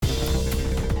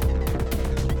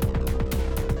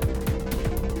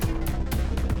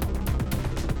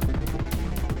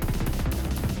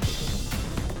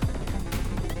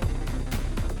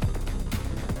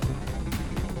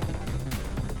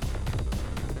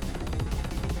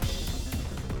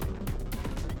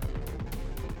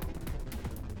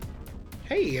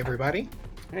Hey, everybody.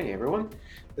 Hey everyone,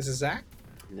 This is Zach,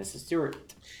 and this is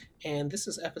Stuart. and this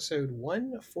is episode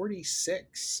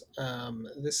 146.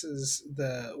 This is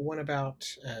the one about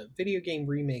video game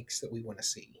remakes that we want to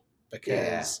see. Yeah,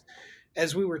 Because,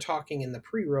 as we were talking in the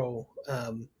pre roll,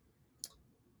 I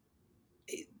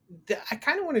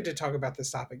kind of wanted to talk about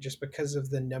this topic just because of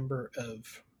the number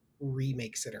of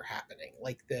remakes that are happening.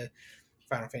 Like the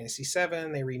Final Fantasy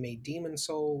VII, they remade Demon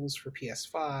Souls for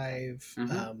PS5.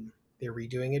 mm-hmm. They're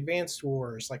redoing Advanced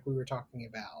Wars, like we were talking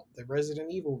about, the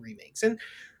Resident Evil remakes, and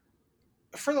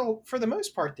for the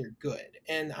most part, they're good.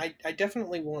 And I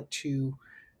definitely want to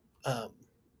um,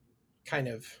 kind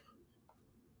of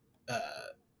uh,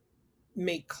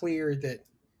 make clear that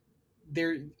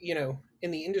there, in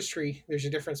the industry, there's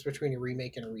a difference between a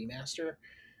remake and a remaster.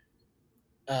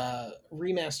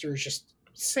 Remaster is just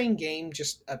same game,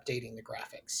 just updating the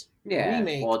graphics. Yeah,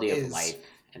 Remake quality of is life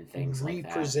and things like that.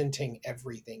 representing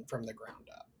everything from the ground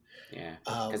up. Yeah,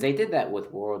 because Um, they did that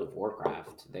with World of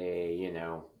Warcraft. They,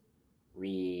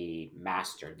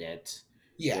 remastered it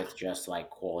yeah, with just like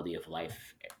quality of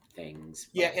life things,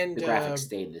 yeah, but the and graphics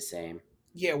stayed the same.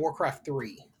 yeah, Warcraft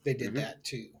 3, they did Mm-hmm. that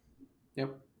too.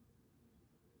 Yep.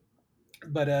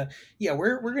 But yeah,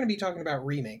 we're going to be talking about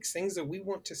remakes, things that we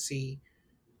want to see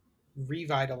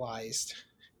revitalized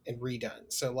and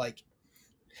redone. So like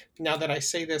now that I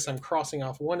say this, I'm crossing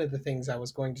off one of the things I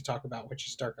was going to talk about, which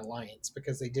is Dark Alliance,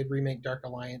 because they did remake Dark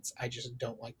Alliance. I just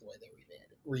don't like the way they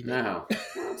remade No, no,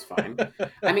 that's fine.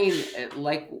 I it. mean,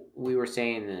 like we were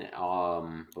saying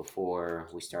before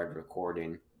we started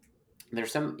recording,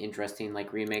 there's some interesting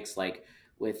like remakes, like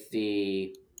with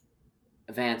the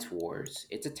Advance Wars.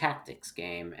 It's a tactics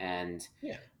game, and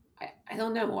Yeah, I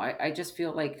don't know. I just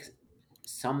feel like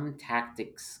some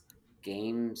tactics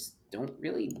games don't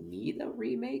really need a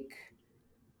remake.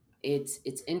 It's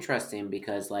interesting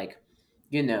because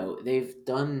they've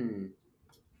done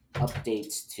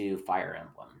updates to Fire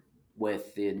Emblem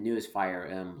with the newest Fire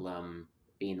Emblem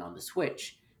being on the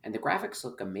Switch, and the graphics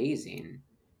look amazing.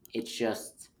 It's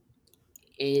just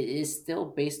it is still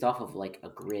based off of like a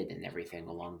grid and everything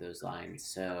along those lines.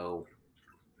 So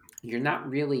you're not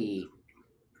really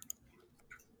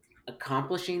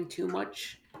accomplishing too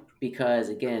much because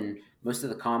again, most of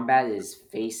the combat is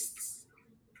faced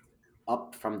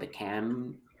up from the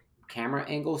camera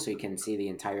angle so you can see the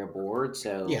entire board.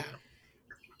 yeah, So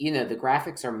the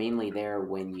graphics are mainly there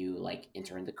when you like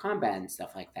enter into combat and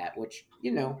stuff like that, which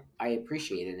I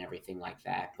appreciate and everything like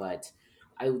that, but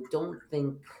I don't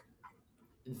think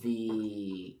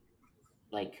the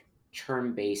like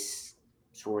turn based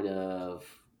sort of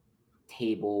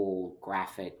table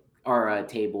graphic or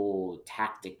table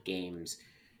tactic games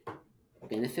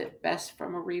benefit best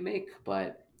from a remake,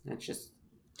 but that's just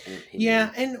an yeah.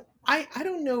 opinion. And I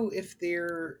don't know if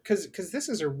they're because this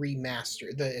is a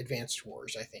remaster. The Advanced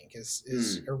Wars, I think, is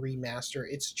Hmm. a remaster.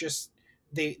 It's just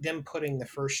them putting the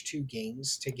first two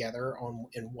games together on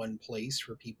in one place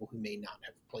for people who may not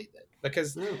have played it,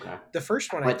 because Okay. the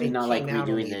first one I But they're think not like came out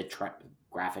on redoing the the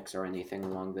graphics or anything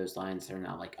along those lines. They're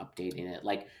not like updating it.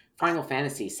 Like Final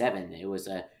Fantasy VII, it was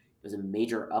a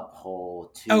major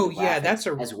uphaul to oh the yeah,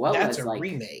 graphics as well that's as a like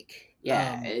remake.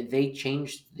 they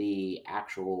changed the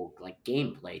actual like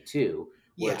gameplay too,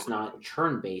 where Yeah, it's not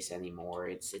churn based anymore.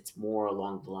 It's more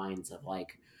along the lines of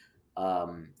like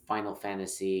Final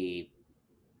Fantasy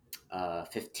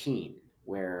 15,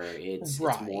 where it's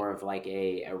right. more of like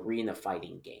a arena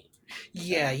fighting game.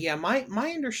 Yeah, So yeah.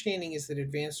 My understanding is that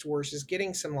Advanced Wars is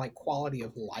getting some like quality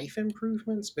of life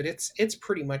improvements, but it's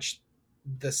pretty much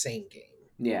the same game.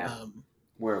 yeah, Um,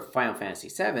 where Final Fantasy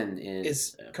VII is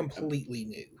is completely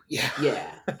new. Yeah,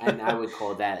 yeah, and I would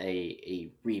call that a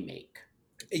remake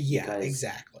yeah, because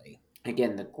exactly.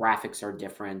 again the graphics are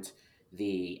different,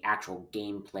 the actual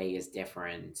gameplay is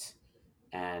different,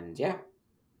 and yeah.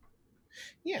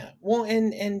 Yeah. Well,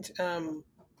 and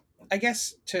I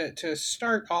guess to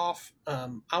start off,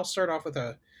 I'll start off with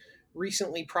a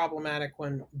recently problematic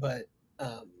one, but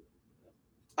um,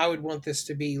 I would want this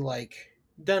to be like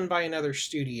done by another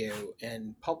studio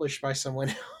and published by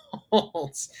someone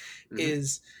else. Hmm.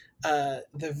 Is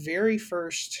the very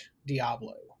first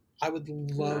Diablo? I would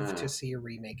love to uh, see a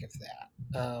remake of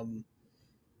that.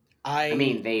 I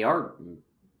mean I they are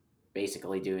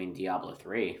basically doing Diablo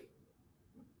 3.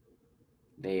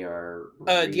 They are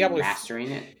Diablo,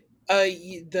 remastering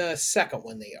it. the second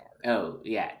one they are. Oh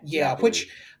yeah, Yeah, Diablo. which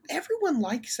everyone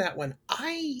likes that one.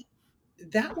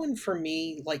 That one for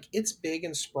me, like it's big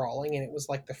and sprawling, and it was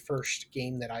like the first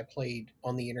game that I played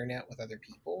on the internet with other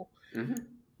people. Hmm.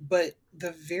 But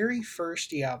the very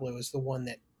first Diablo is the one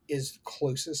that is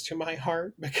closest to my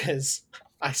heart because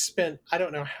I spent I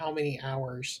don't know how many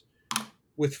hours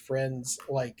with friends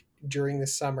like during the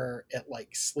summer at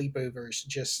like sleepovers,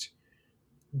 just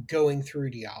going through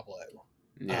Diablo,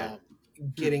 Yeah. um,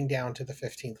 getting down to the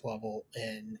 15th level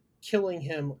and killing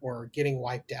him or getting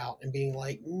wiped out and being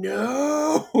like,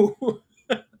 no,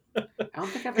 I don't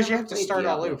think I've because you ever have to played start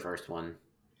all Diablo over. first one.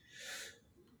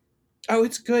 Oh,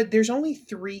 it's good. There's only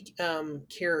three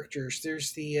characters.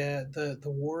 There's the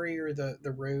warrior,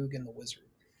 the rogue, and the wizard.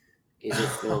 Is it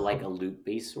still like a loot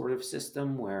based sort of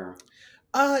system where?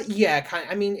 Yeah, kind.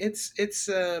 I mean, it's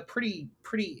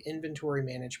pretty inventory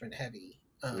management heavy,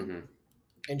 Hmm.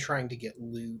 and trying to get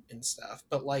loot and stuff.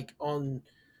 But like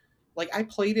I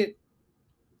played it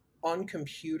on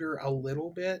computer a little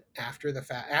bit after the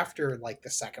fact, after like the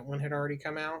second one had already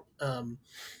come out.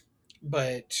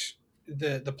 But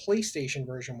the PlayStation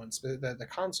version one, the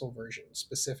console version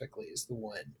specifically, is the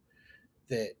one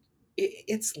that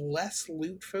it's less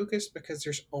loot focused because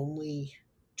there's only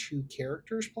two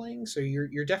characters playing, so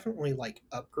you're definitely like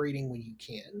upgrading when you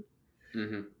can,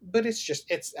 Hmm. but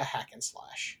it's a hack and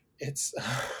slash. It's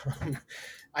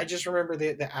I just remember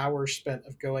the hours spent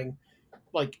of going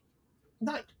like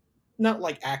not not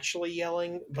like actually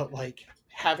yelling, but like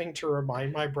having to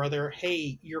remind my brother,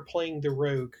 "Hey, you're playing the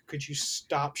rogue. Could you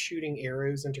stop shooting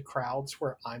arrows into crowds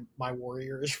where my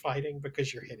warrior is fighting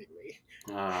because you're hitting me?"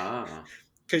 Ah.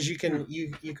 Because Hmm.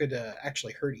 you could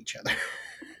actually hurt each other,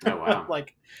 Oh wow.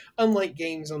 like unlike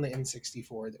games on the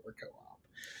N64 that were co-op.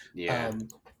 Yeah. Um,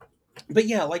 but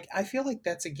yeah, like I feel like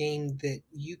that's a game that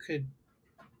you could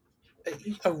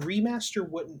a remaster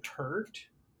wouldn't hurt.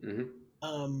 Hmm.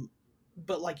 Um,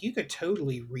 but like you could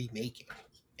totally remake it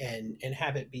and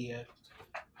have it be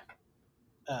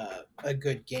a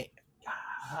good game.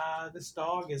 This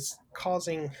dog is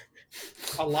causing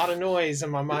a lot of noise in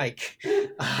my mic,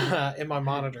 in my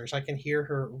monitors. I can hear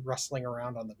her rustling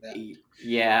around on the bed.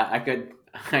 Yeah, I could,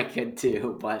 I could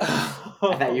too, but I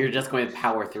thought you were just going to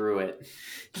power through it.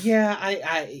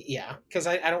 Yeah, yeah, because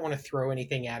I don't want to throw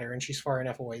anything at her, and she's far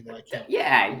enough away that I can't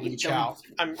Yeah, you reach don't. out.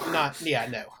 I'm not. Yeah,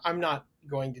 no, I'm not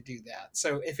going to do that.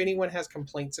 So if anyone has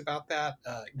complaints about that,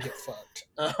 get fucked.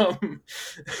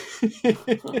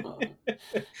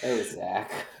 Oh,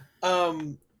 Zach.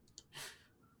 Um,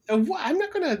 I'm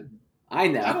not gonna. I I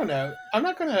know. don't know. I'm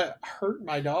not gonna hurt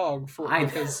my dog for I know.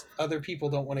 because other people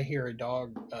don't want to hear a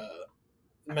dog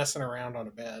messing around on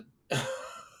a bed.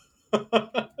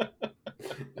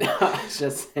 No, I was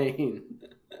just saying.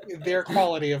 Their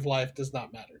quality of life does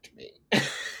not matter to me.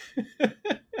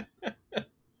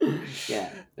 Yeah,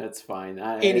 that's fine. It's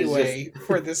just Anyway,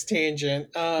 for this tangent,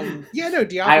 yeah, no, I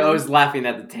Diablo. was laughing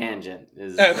at the tangent.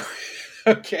 Is Oh,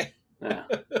 okay. yeah,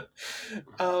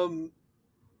 um,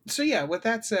 so yeah, with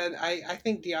that said, I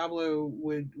think Diablo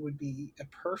would be a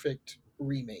perfect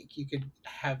remake. You could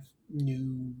have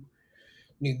new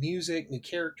music, new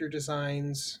character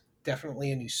designs,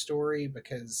 definitely a new story,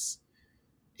 because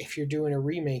if you're doing a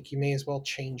remake, you may as well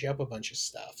change up a bunch of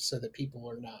stuff so that people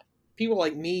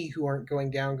like me who aren't going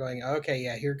down going, okay,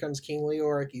 yeah, here comes King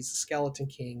Leoric, he's the Skeleton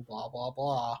King, blah blah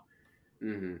blah.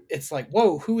 hmm, It's like,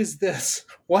 whoa, who is this?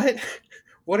 What?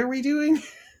 What are we doing?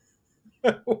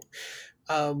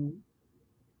 um,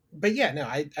 but yeah, no,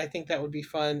 I think that would be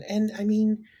fun. And I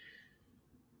mean,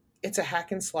 it's a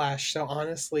hack and slash, so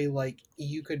honestly, like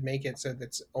you could make it so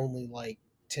that's only like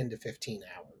 10 to 15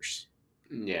 hours.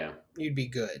 yeah, You'd be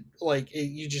good. Like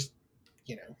you just,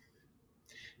 you know,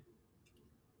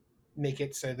 make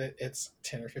it so that it's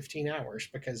 10 or 15 hours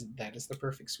because that is the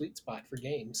perfect sweet spot for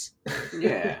games.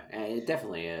 yeah. It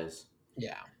definitely is.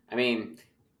 Yeah. I mean,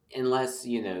 unless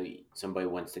somebody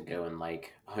wants to go and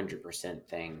like 100%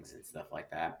 things and stuff like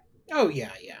that. Oh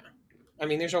yeah, yeah. I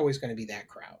mean, there's always going to be that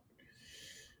crowd.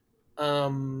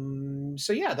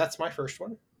 So yeah, that's my first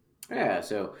one. Yeah.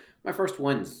 So my first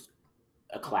one's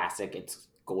a classic. It's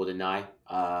GoldenEye.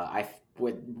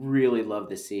 Would really love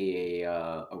to see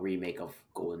a remake of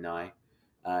GoldenEye. It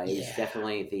was Yeah.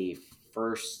 definitely the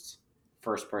first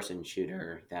person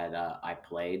shooter that I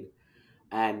played,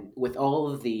 and with all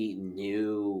of the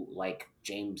new like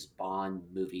James Bond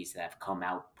movies that have come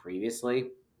out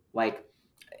previously, like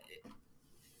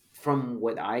from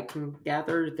what I can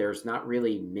gather, there's not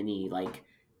really many like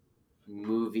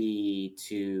movie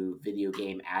to video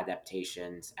game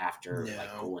adaptations after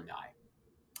like No.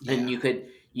 GoldenEye. And Yeah. you could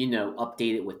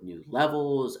update it with new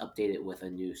levels, update it with a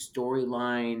new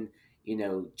storyline,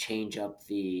 change up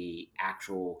the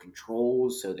actual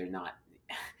controls so they're not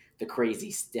the crazy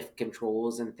stiff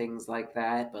controls and things like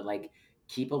that, but like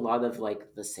keep a lot of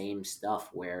like the same stuff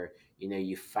where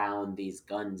you found these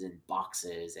guns in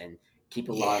boxes, and keep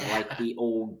a lot of like Yeah. the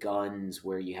old guns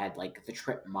where you had like the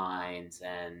trip mines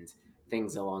and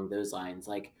things along those lines.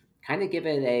 Like kind of give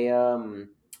it a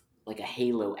like a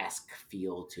Halo esque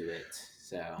feel to it.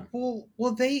 So Well,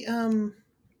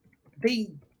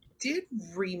 they did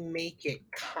remake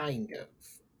it kind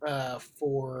of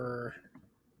for,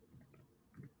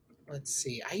 let's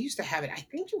see. I used to have it. I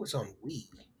think it was on Wii.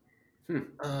 hmm,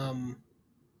 Um,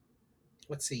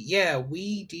 let's see. Yeah,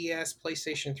 Wii, DS,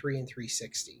 PlayStation 3 and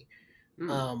 360. hmm,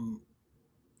 Um,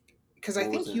 because I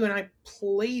what was think it? you and I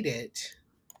played it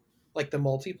like the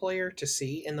multiplayer to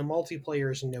see, and the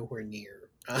multiplayer is nowhere near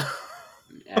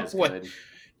As what good.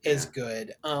 is Yeah,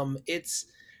 good. It's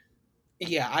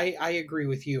yeah, I agree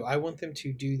with you. I want them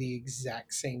to do the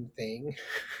exact same thing.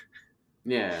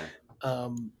 yeah.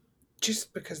 Um,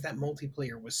 just because that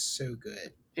multiplayer was so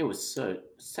good. It was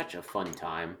such a fun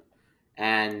time,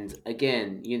 and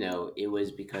again, it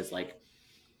was because like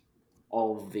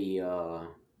all the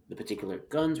particular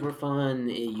guns were fun.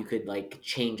 You could like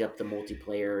change up the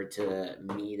multiplayer to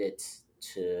meet it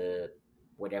to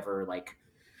whatever like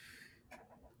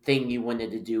thing you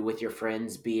wanted to do with your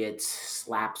friends, be it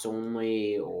slaps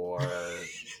only or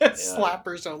uh,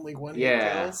 Slappers only one hit yeah,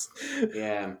 kills.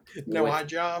 yeah, No with odd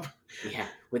job. yeah,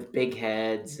 with big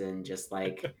heads and just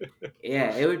like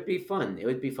yeah, it would be fun. It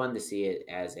would be fun to see it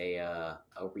as a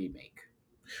remake.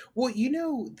 Well,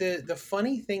 the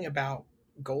funny thing about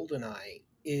GoldenEye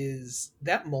is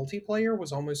that multiplayer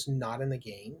was almost not in the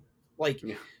game. Like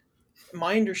Yeah,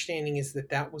 my understanding is that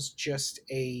that was just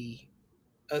a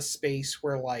space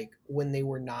where like when they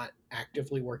were not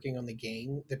actively working on the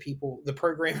game, the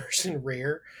programmers in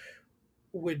Rare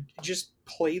would just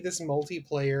play this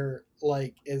multiplayer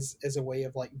like as a way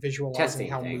of like visualizing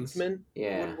testing how things. movement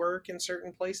would Yeah, work in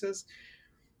certain places,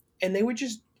 and they would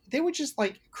just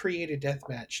like create a death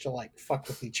match to like fuck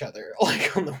with each other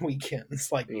like on the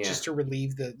weekends, like yeah, just to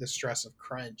relieve the stress of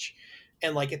crunch.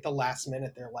 And like at the last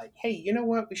minute they're like, hey, you know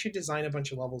what, we should design a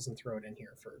bunch of levels and throw it in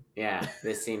here for yeah.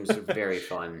 This seems very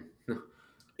fun.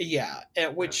 yeah, at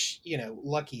Yeah. which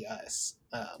lucky us.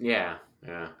 Yeah,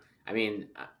 yeah. I mean,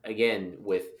 again,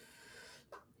 with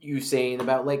you saying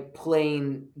about like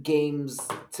playing games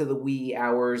to the wee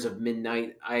hours of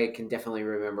midnight, I can definitely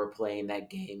remember playing that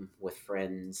game with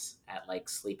friends at like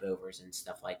sleepovers and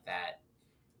stuff like that,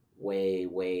 way,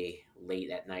 way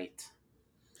late at night.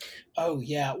 Oh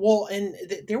yeah, well, and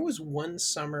there was one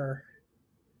summer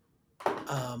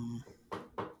um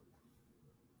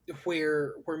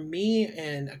where me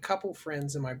and a couple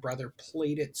friends and my brother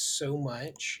played it so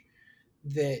much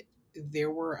that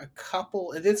there were a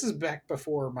couple, and this is back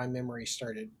before my memory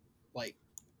started like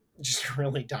just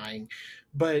really dying,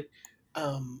 but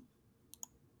um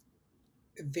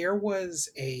there was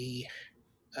a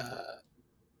uh,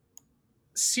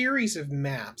 series of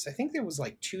maps. I think there was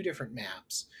like two different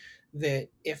maps that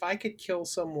if I could kill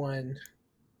someone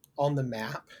on the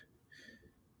map,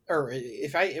 or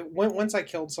if once I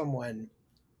killed someone,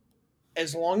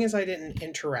 as long as I didn't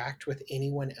interact with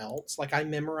anyone else, like I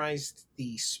memorized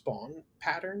the spawn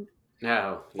pattern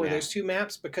No, for yeah, those two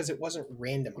maps because it wasn't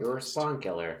you're a randomized. spawn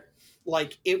killer.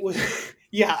 Like it was,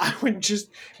 yeah, I would just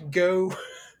go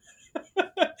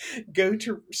go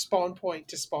to spawn point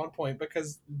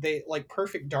because they like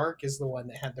Perfect Dark is the one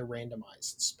that had the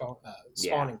randomized Yeah,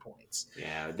 spawning points.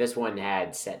 yeah. This one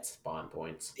had set spawn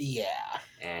points, Yeah,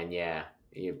 and yeah,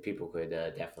 people could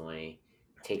definitely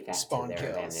take that to spawn their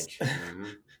kills. advantage. Hmm.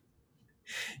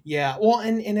 Yeah, well,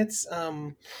 and it's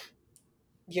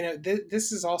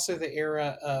this is also the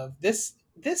era of this,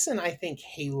 and I think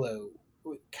Halo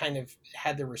kind of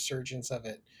had the resurgence of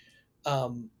it.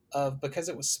 Of because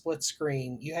it was split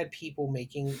screen, you had people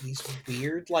making these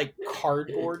weird like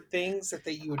cardboard things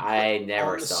that you would put I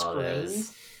never on the saw screen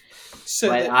those, so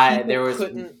but that I people there was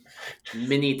couldn't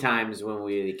many times when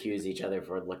we would accuse each other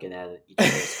for looking at each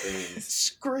other's screens.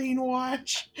 screen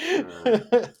watch. Uh,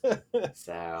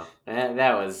 so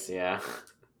that was yeah,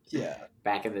 Yeah.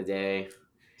 back in the day.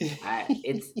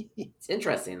 It's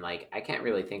interesting. Like I can't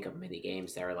really think of many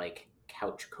games that are like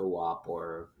couch co-op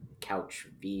or couch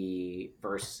v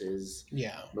versus.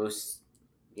 Yeah. Most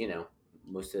you know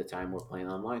most of the time we're playing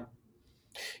online.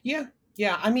 Yeah.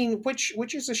 Yeah. I mean, which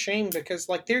is a shame because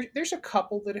like there's a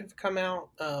couple that have come out.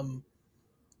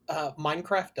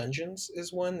 Minecraft Dungeons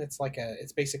is one that's like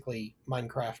it's basically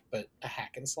Minecraft but a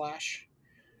hack and slash.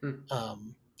 Hmm.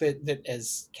 That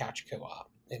is couch co-op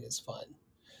and is fun.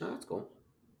 Oh, that's cool.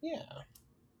 Yeah.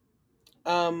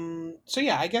 So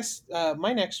yeah, I guess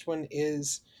my next one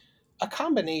is a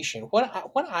combination. What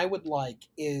I would like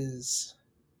is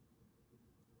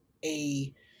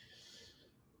a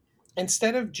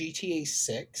instead of GTA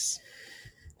 6,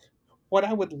 what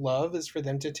I would love is for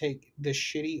them to take the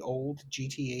shitty old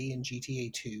GTA and GTA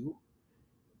 2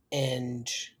 and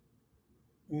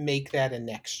make that a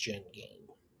next gen game,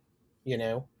 you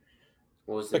know?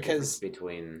 What was the difference Because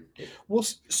between it? well,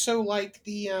 so like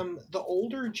the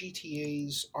older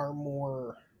GTA's are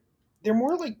more, they're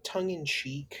more like tongue in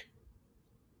cheek,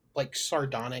 like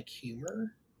sardonic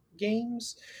humor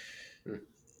games. Hmm,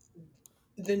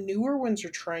 The newer ones are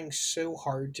trying so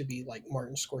hard to be like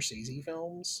Martin Scorsese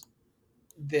films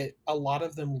that a lot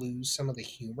of them lose some of the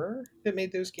humor that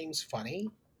made those games funny.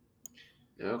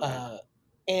 okay. Uh,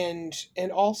 and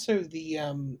also the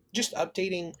just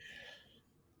updating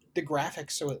the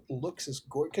graphics so it looks as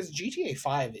gorgeous, because GTA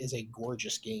 5 is a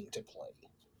gorgeous game to play.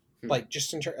 Hmm, Like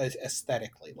just in terms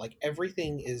aesthetically, like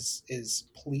everything is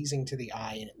pleasing to the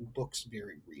eye and it looks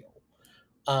very real.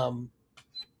 Um,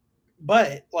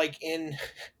 but like in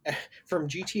from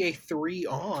GTA 3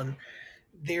 on,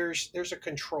 there's a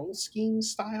control scheme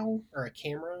style or a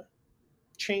camera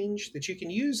change that you can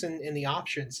use in the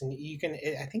options, and you can,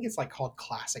 I think it's like called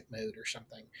classic mode or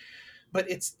something, but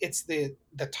it's the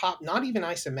top, not even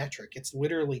isometric, it's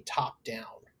literally top down,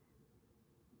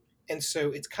 and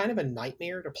so it's kind of a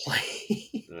nightmare to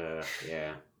play.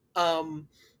 yeah. um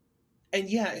and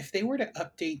yeah, if they were to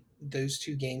update those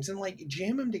two games and like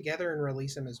jam them together and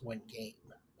release them as one game,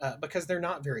 because they're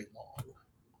not very long,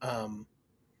 um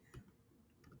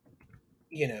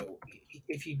you know,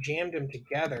 if you jammed them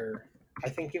together, I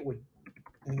think it would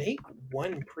make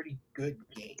one pretty good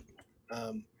game.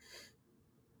 um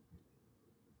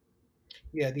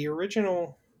Yeah, the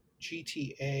original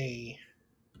GTA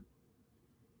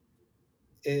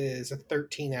is a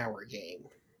 13-hour game.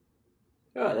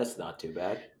 Oh, that's not too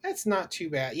bad. That's not too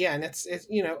bad. Yeah, and it's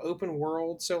open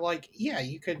world, so like yeah,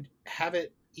 you could have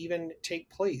it even take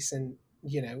place in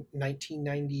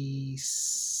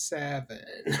 1997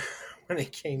 when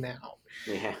it came out.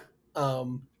 Yeah,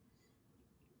 Um,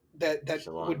 that it's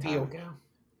a long would be time a, ago.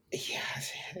 yeah,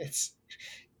 it's,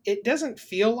 it doesn't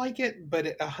feel like it, but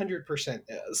it 100%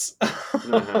 is.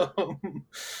 Uh-huh. um,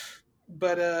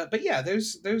 but yeah,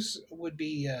 those would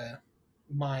be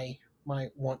my my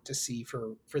want to see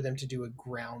for them to do a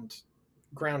ground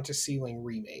to ceiling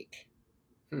remake.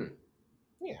 Hmm,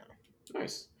 Yeah.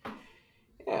 nice.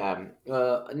 Yeah,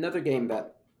 another game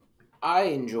that I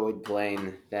enjoyed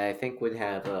playing that I think would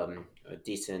have a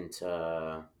decent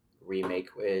remake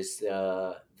is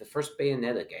the first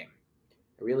Bayonetta game.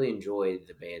 I really enjoyed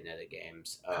the Bayonetta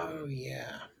games. Oh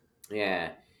yeah.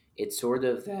 Yeah, it's sort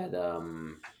of that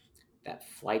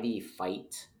flighty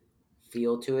fight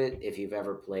feel to it. If you've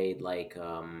ever played like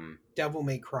Devil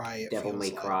May Cry, it Devil feels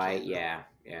May like, Cry, yeah. yeah,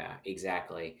 yeah,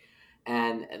 exactly.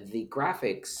 And the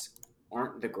graphics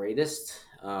aren't the greatest.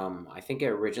 I think it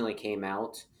originally came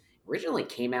out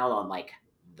on like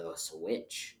the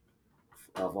Switch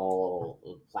of all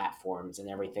platforms and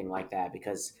everything like that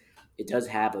because it does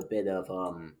have a bit of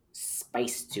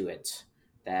spice to it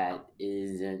that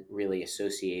isn't really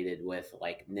associated with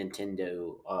like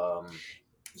Nintendo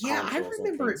Yeah, I consoles and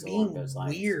remember things it along being those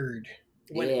lines. weird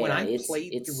when Yeah, I it's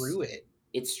played it's through it.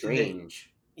 it's That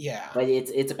strange, yeah. but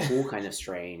it's a cool kind of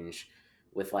strange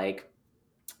with like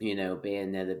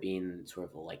Bayonetta being sort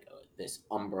of like this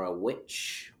Umbra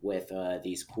witch with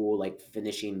these cool like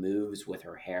finishing moves with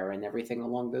her hair and everything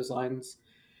along those lines.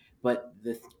 But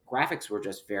the graphics were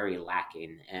just very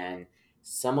lacking, and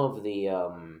some of the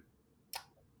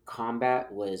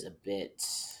combat was a bit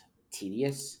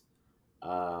tedious.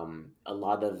 A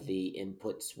lot of the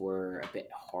inputs were a bit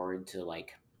hard to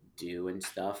like do and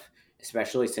stuff,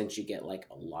 especially since you get like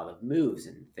a lot of moves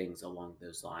and things along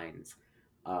those lines.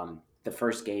 The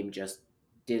first game just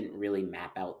didn't really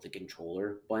map out the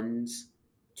controller buttons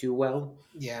too well,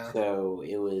 Yeah. so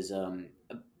it was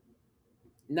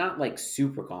not like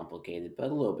super complicated, but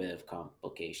a little bit of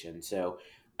complication. So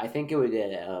I think it would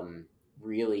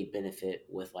really benefit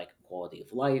with like quality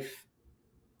of life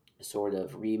sort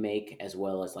of remake as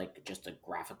well as like just a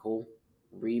graphical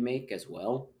remake as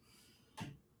well.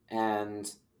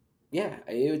 And yeah,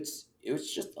 it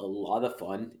was just a lot of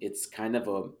fun. It's kind of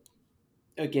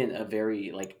a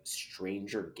very like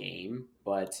stranger game,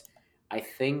 but I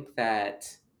think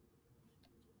that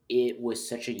it was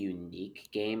such a unique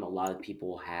game. A lot of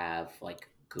people have like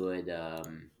good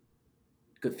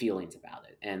feelings about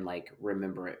it and like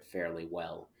remember it fairly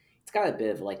well. It's got a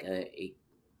bit of like a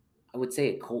I would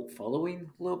say a cult following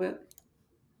a little bit.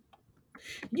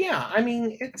 Yeah, I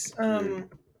mean it's Mm.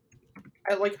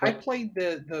 I But played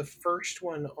the first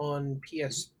one on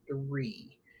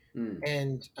PS3, mm,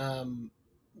 and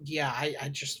yeah, I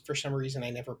just for some reason I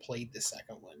never played the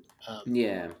second one.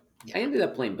 yeah, I Yeah. ended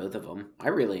up playing both of them. I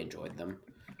really enjoyed them.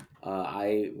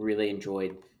 I really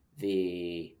enjoyed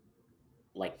the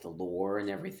the lore and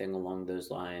everything along those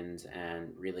lines,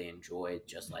 and really enjoyed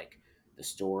just like the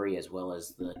story as well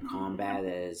as the combat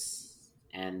as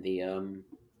and the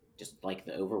just like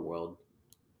the overworld.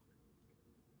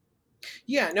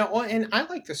 Yeah, no, well, and I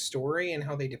like the story and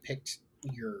how they depict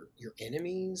your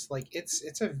enemies. Like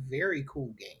it's a very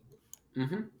cool game.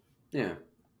 Mm-hmm. Yeah,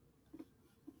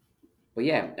 but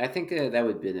yeah, I think that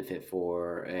would benefit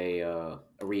for a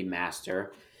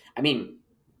remaster. I mean,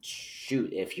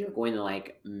 shoot, if you're going to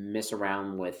like mess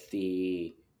around with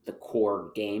the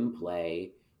core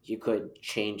gameplay, you could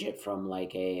change it from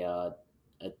like a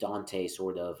Dante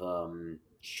sort of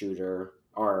shooter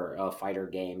or a fighter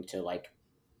game to like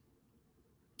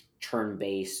turn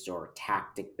based or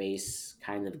tactic based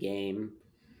kind of game,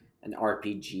 an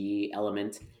RPG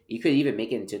element. You could even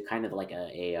make it into kind of like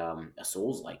a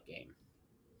Souls like game.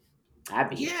 That'd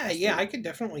be Yeah, yeah, I interesting could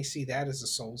definitely see that as a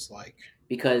Souls like.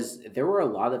 because there were a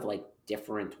lot of like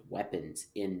different weapons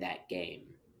in that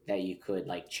game that you could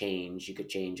like change. You could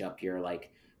change up your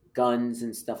like guns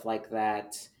and stuff like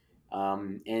that.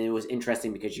 And it was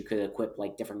interesting because you could equip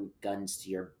like different guns to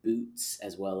your boots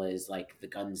as well as like the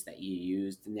guns that you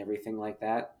used and everything like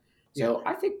that. Yeah, So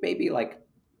I think maybe like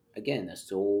again a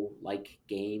soul like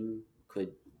game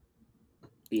could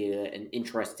be an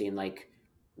interesting like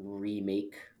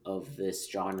remake of this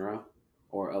genre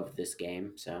or of this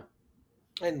game. So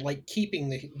and like keeping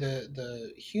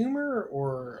the humor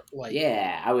or like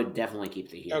yeah, I would definitely keep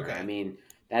the humor. I okay, mean,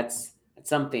 that's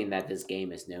something that this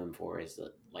game is known for is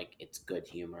like its good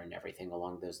humor and everything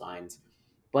along those lines.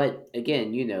 But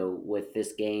again, with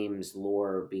this game's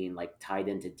lore being like tied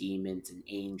into demons and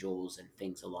angels and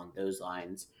things along those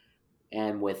lines,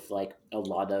 and with like a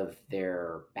lot of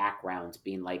their backgrounds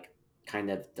being like kind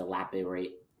of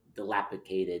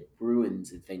dilapidated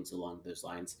ruins and things along those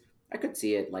lines, I could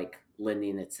see it like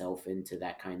lending itself into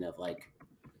that kind of like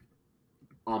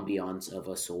ambiance of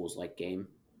a Souls like game.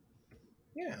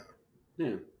 yeah,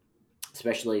 Yeah.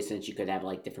 Especially since you could have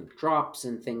like different drops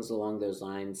and things along those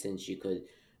lines, since you could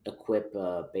equip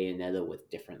Bayonetta with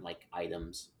different like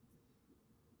items.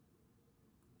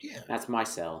 yeah. That's my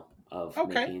sell of Okay.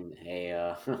 making a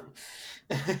um,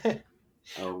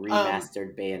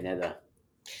 remastered Bayonetta.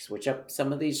 Switch up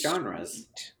some of these genres.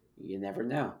 Sweet. You never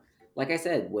know. Like I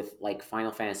said, with like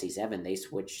Final Fantasy VII, they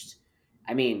switched.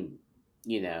 I mean,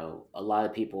 a lot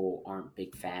of people aren't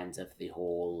big fans of the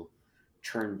whole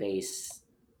turn-based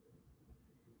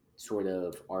sort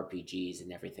of RPGs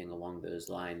and everything along those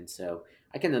lines. So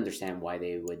I can understand why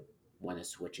they would want to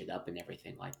switch it up and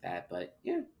everything like that. But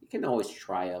yeah, you can always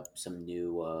try up some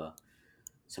new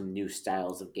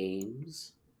styles of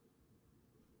games.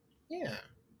 Yeah,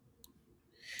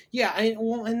 yeah.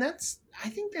 And I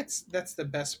think that's the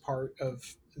best part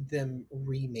of them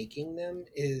remaking them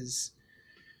is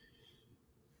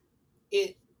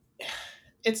it.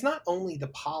 It's not only the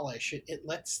polish; it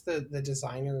lets the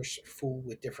designers fool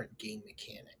with different game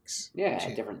mechanics Yeah,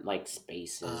 too. different like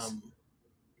spaces. Um,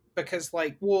 because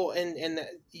like well, and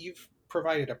you've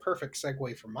provided a perfect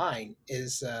segue for mine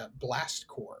is Blast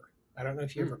Core. I don't know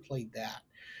if you ever Hmm, played that.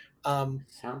 Um,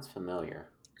 sounds familiar.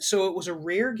 so it was a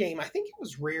Rare game. I think it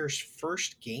was Rare's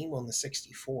first game on the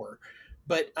 64.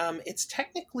 But it's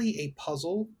technically a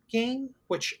puzzle game,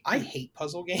 which I Hmm. hate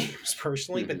puzzle games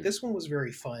personally, but Hmm. this one was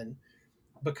very fun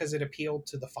because it appealed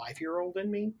to the 5-year-old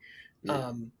in me. Yeah,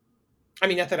 Um, I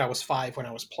mean, not that I was 5 when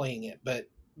I was playing it, but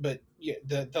yeah,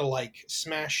 the like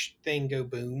smash thing go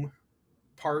boom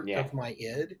part yeah, of my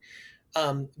id.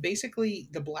 Basically,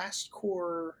 the Blast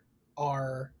Core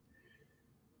are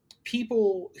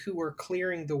people who are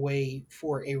clearing the way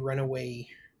for a runaway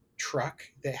truck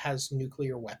that has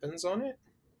nuclear weapons on it.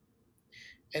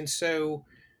 And so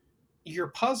your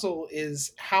puzzle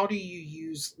is how do you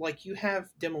use like you have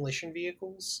demolition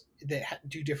vehicles that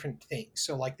do different things.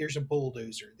 So like there's a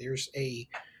bulldozer, there's a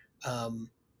um,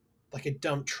 like a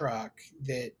dump truck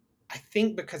that I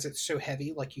think because it's so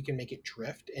heavy, like you can make it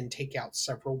drift and take out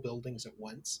several buildings at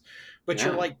once. But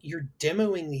yeah. you're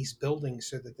demoing these buildings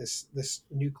so that this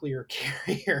nuclear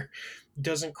carrier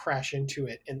doesn't crash into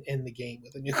it and end the game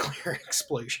with a nuclear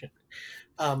explosion.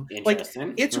 Like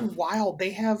Interesting. it's wild.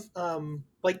 They have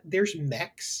like there's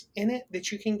mechs in it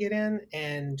that you can get in,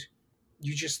 and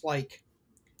you just like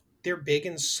they're big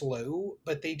and slow,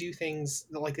 but they do things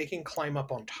like they can climb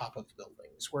up on top of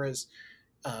buildings, whereas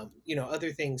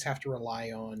other things have to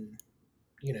rely on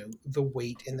the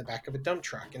weight in the back of a dump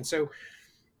truck. And so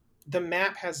the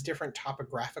map has different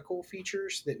topographical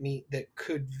features that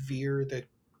could veer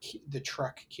the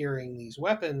truck carrying these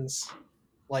weapons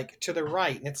like to the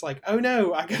right, and it's like, oh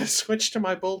no, I gotta switch to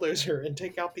my bulldozer and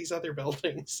take out these other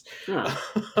buildings. Huh.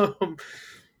 um,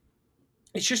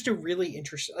 it's just a really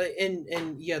interesting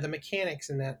and yeah, the mechanics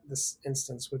in that this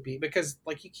instance would be because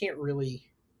like you can't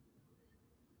really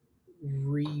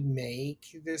remake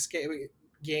this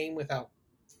game without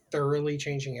thoroughly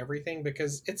changing everything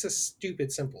because it's a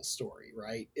stupid simple story,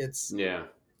 right? It's Yeah.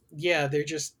 yeah, they're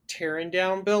just tearing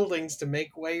down buildings to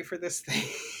make way for this How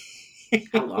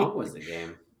thing. long was the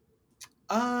game?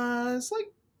 It's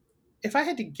like if I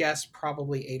had to guess,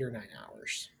 probably 8 or 9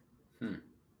 hours. Hmm.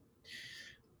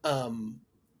 Um,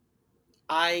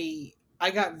 I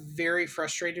got very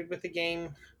frustrated with the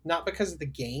game, not because of the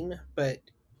game, but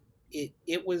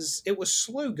it was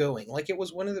slow going. Like it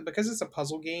was one of the because it's a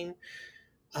puzzle game.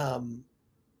 Um,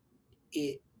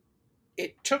 it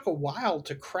it took a while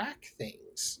to crack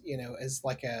things. You know, as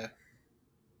like a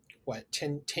what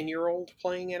 10 year old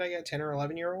playing it. I got 10 or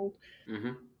 11 year old,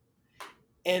 Mm-hmm.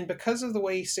 and because of the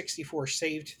way 64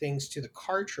 saved things to the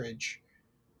cartridge,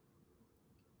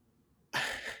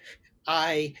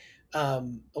 I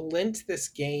lent this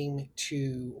game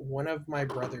to one of my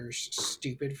brother's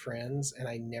stupid friends, and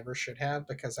I never should have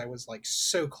because I was like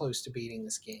so close to beating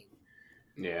this game.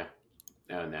 Yeah.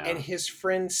 Oh And no. his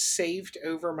friend saved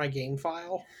over my game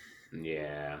file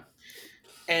Yeah.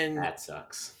 and That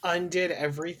sucks. undid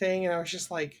everything. And I was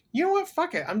just like, you know what?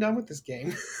 Fuck it. I'm done with this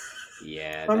game.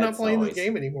 Yeah, I'm not that's playing this always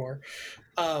game anymore.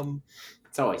 Um,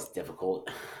 it's always difficult.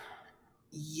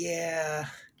 yeah,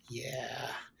 yeah.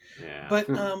 Yeah. But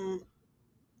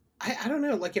I don't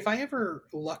know. Like if I ever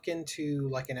luck into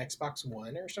like an Xbox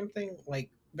One or something, like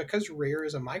because Rare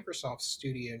is a Microsoft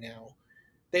studio now,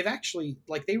 they've actually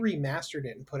like they remastered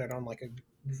it and put it on like a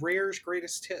Rare's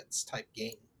greatest hits type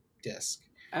game disc.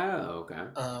 Oh, okay.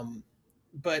 Um,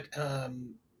 but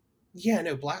yeah,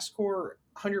 no, Blastcore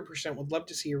 100% would love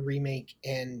to see a remake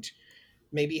and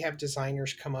maybe have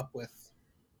designers come up with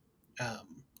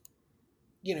um,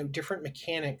 different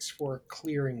mechanics for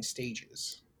clearing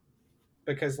stages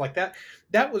because like that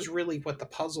was really what the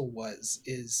puzzle was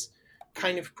is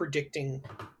kind of predicting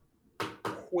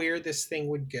where this thing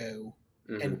would go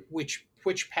and Mm-hmm.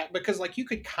 which path because like you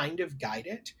could kind of guide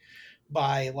it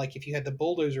by like if you had the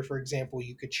bulldozer for example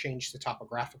you could change the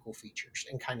topographical features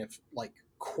and kind of like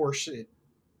course it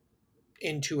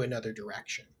into another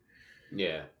direction.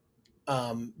 Yeah.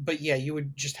 But yeah, you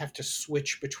would just have to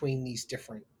switch between these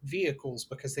different vehicles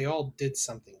because they all did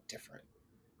something different.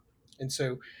 And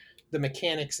so the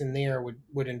mechanics in there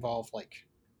would involve like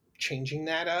changing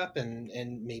that up and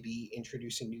maybe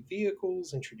introducing new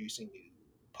vehicles, introducing new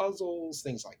puzzles,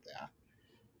 things like that.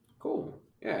 Cool.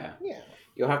 Yeah. Yeah.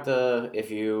 You'll have to if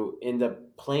you end up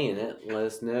playing it, let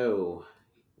us know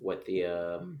what the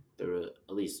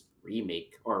at least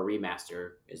remake or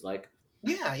remaster is like.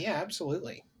 Yeah, yeah,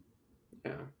 absolutely.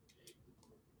 Yeah.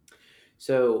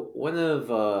 So one of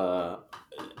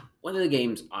the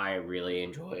games I really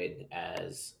enjoyed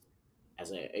as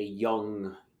a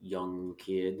young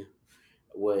kid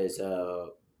was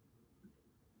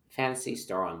Fantasy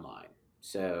Star Online.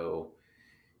 So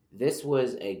this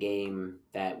was a game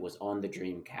that was on the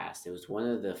Dreamcast. It was one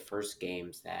of the first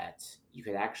games that you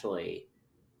could actually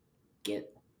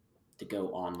get to go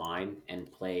online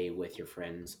and play with your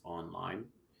friends online,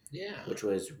 Yeah. which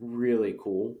was really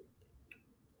cool.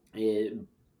 It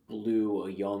blew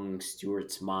a young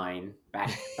Stuart's mind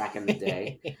back in the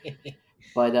day.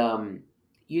 But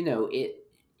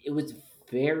it was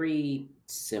very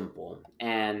simple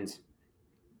and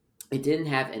it didn't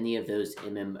have any of those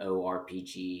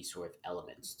MMORPG sort of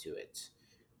elements to it.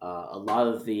 A lot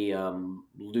of the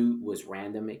loot was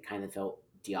random. It kind of felt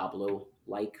Diablo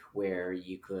like, where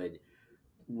you could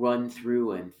run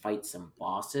through and fight some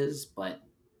bosses, but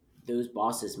those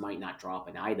bosses might not drop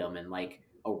an item, and like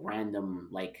a random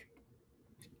like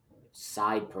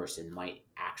side person might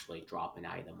actually drop an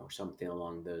item or something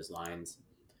along those lines.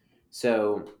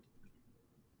 So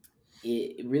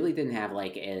it really didn't have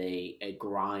like a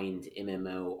grind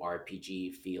MMO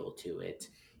RPG feel to it.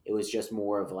 It was just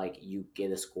more of like you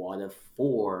get a squad of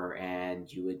four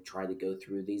and you would try to go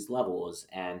through these levels.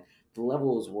 And the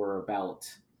levels were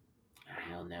about,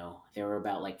 I don't know, they were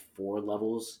about like four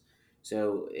levels.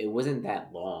 So it wasn't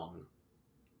that long.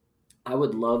 I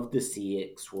would love to see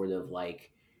it sort of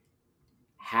like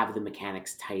have the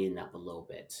mechanics tighten up a little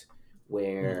bit Hmm.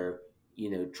 where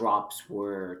drops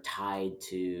were tied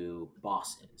to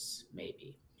bosses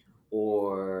maybe,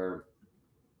 or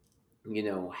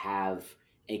have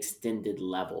extended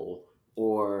level,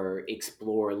 or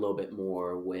explore a little bit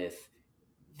more with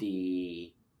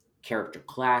the character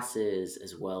classes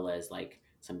as well as like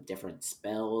some different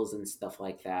spells and stuff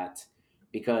like that,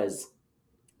 because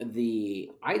the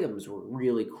items were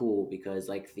really cool because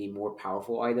like the more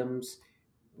powerful items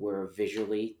were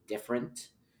visually different.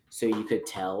 so you could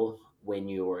tell when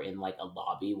you were in like a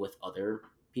lobby with other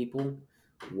people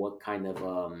what kind of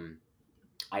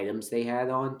items they had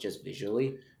on just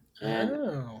visually. And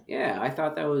Oh. yeah, I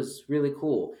thought that was really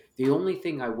cool. The only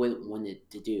thing I wouldn't want it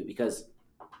to do, because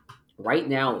right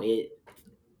now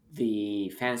the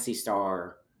Fantasy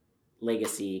Star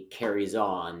legacy carries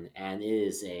on and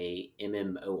is a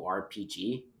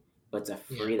MMORPG, but it's a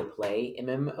Yeah. free to play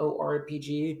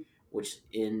MMORPG, which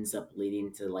ends up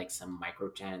leading to like some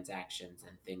microtransactions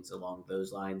and things along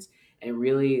those lines. And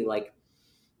really, like,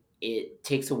 it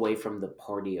takes away from the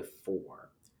party of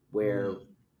four, where Mm.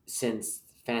 since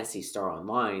Fantasy Star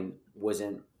Online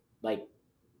wasn't like,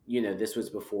 this was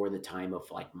before the time of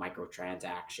like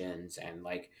microtransactions and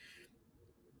like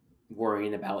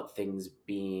worrying about things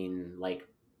being like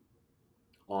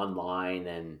online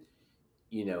and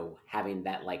having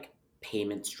that like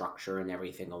payment structure and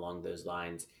everything along those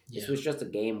lines. This Yeah. was just a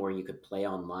game where you could play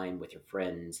online with your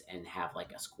friends and have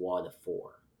like a squad of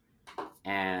four.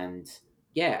 And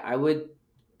yeah, I would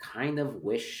kind of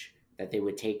wish that they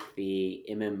would take the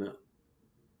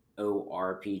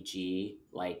MMORPG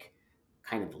like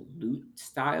kind of loot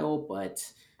style,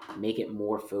 but make it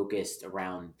more focused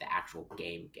around the actual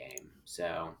game.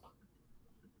 So,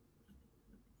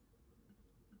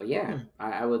 but yeah, Hmm.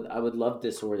 I would love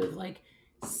to sort of like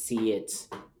see it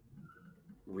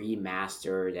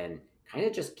remastered and kind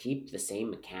of just keep the same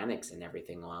mechanics and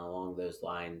everything along those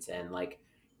lines. And like,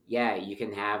 yeah, you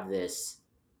can have this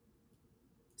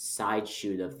side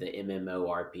shoot of the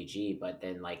MMORPG, but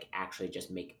then like actually just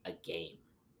make a game.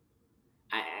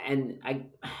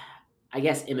 I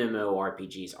guess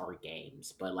MMORPGs are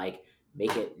games, but like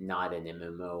make it not an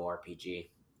MMORPG.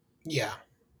 Yeah.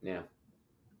 Yeah.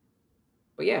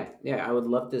 But yeah, I would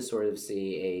love to sort of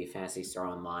see a Fantasy Star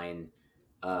Online,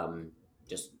 um,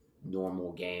 just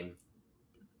normal game.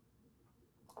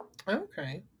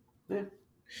 Okay. Yeah,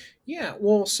 Yeah.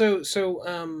 Well,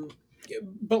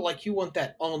 but like you want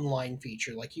that online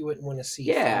feature, like you wouldn't want to see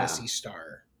yeah, Fantasy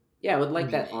Star yeah. I would like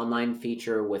that remake. online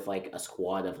feature with like a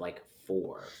squad of like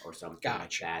four or something like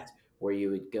Gotcha. that, where you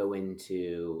would go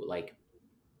into like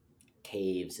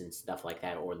caves and stuff like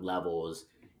that, or levels,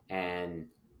 and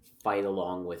fight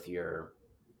along with your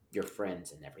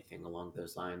friends and everything along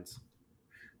those lines.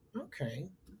 Okay.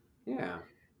 Yeah.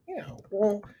 Yeah.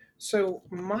 Well, so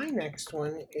my next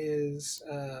one is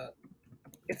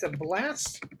it's a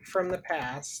blast from the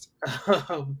past.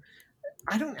 Um,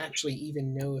 I don't actually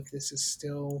even know if this is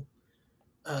still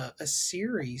a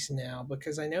series now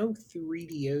because I know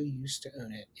 3DO used to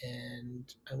own it,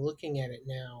 and I'm looking at it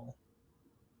now,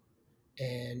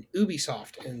 and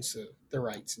Ubisoft owns the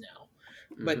rights now.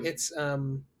 But Hmm.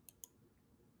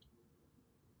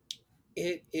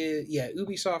 it is, yeah,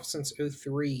 Ubisoft since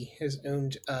 '03 has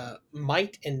owned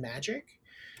Might and Magic,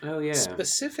 Oh yeah.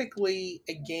 specifically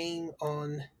a game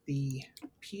on the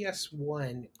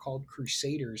PS1 called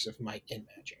Crusaders of Might and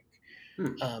Magic.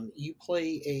 Hmm. You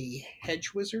play a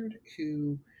hedge wizard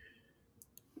who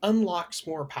unlocks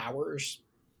more powers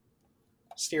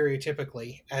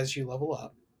stereotypically as you level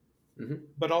up, Hmm.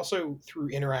 but also through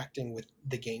interacting with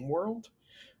the game world.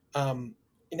 Um,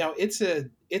 Now it's a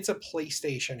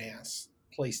PlayStation ass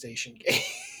PlayStation game,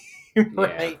 Yeah.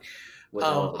 right? With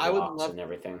all the I would blocks love, and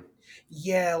everything.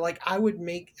 yeah, like I would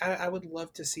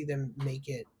love to see them make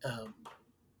it,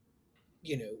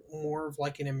 more of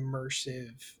like an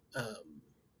immersive,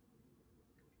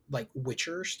 like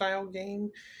Witcher style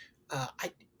game.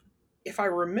 I If I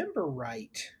remember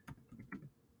right,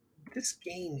 this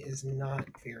game is not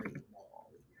very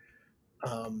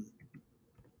long.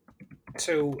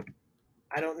 So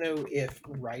I don't know if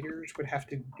writers would have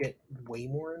to get way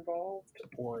more involved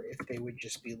or if they would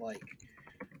just be like,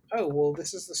 oh, well,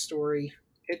 this is the story.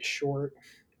 It's short.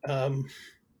 Um,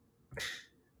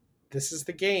 this is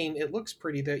the game. It looks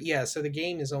pretty though. Yeah, so the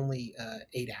game is only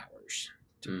 8 hours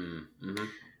to beat.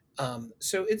 Mm-hmm.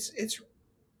 So it's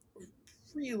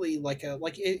really like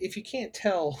if you can't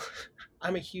tell,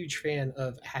 I'm a huge fan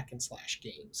of hack and slash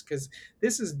games because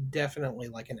this is definitely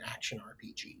like an action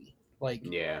RPG. Like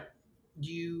Yeah.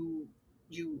 you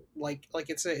like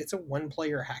it's a one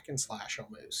player hack and slash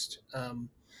almost.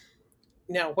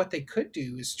 Now what they could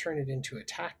do is turn it into a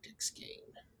tactics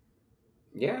game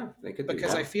Yeah, they could do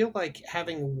because I that. feel like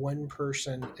having one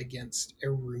person against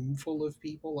a room full of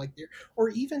people like there, or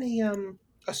even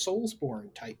a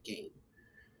Soulsborne type game,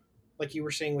 like you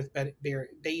were saying with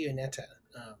Bayonetta,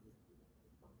 um,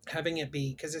 having it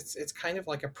be because it's kind of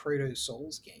like a proto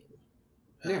Souls game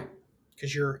Yeah.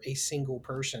 because you're a single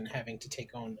person having to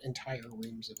take on entire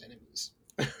rooms of enemies.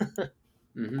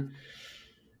 Mm-hmm.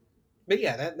 But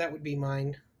yeah, that would be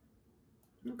mine.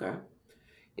 Okay.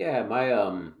 Yeah,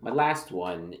 my last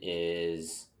one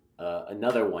is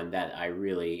another one that I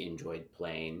really enjoyed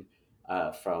playing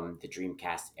from the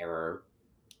Dreamcast era.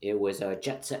 It was a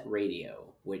Jet Set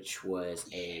Radio, which was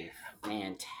a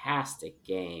fantastic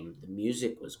game. The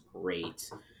music was great.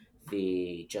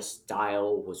 The just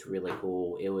style was really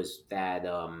cool. It was that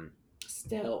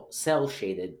cell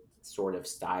shaded sort of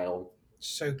style.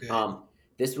 So good. Um,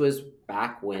 this was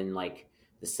back when like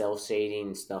the cell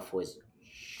shading stuff was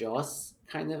just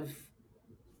kind of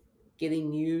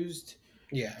getting used.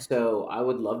 Yeah. So I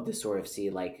would love to sort of see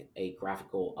like a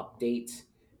graphical update,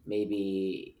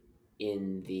 maybe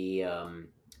in the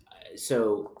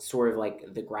so sort of like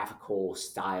the graphical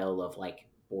style of like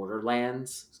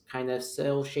Borderlands kind of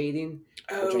cell shading,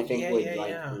 which I Oh think yeah, would yeah, like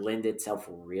yeah. lend itself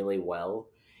really well.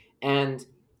 And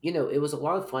it was a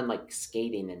lot of fun like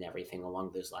skating and everything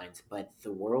along those lines, but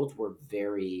the worlds were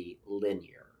very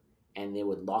linear and they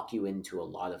would lock you into a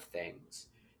lot of things.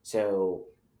 So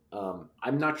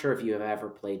I'm not sure if you have ever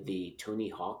played the Tony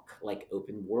Hawk like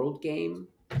open world game,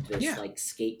 this Yeah. like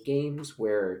skate games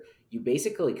where you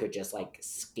basically could just like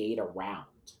skate around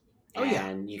Oh yeah.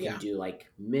 and you can Yeah. do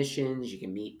like missions, you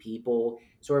can meet people,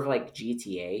 sort of like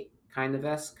GTA kind of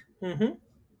esque. Mm-hmm.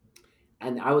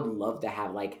 And I would love to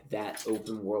have like that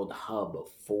open world hub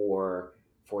for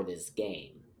this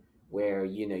game where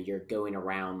you're going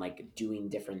around like doing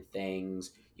different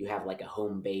things. You have like a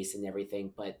home base and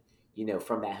everything, but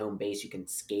from that home base you can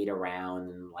skate around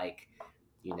and like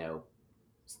you know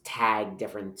tag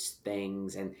different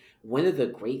things. And one of the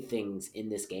great things in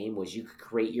this game was you could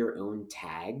create your own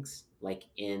tags like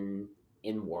in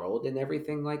world and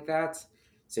everything like that.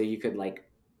 So you could like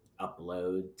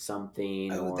upload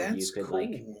something, Oh, or you that's could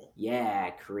like cool.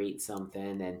 create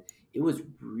something. And it was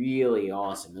really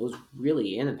awesome. It was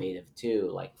really innovative too,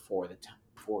 like for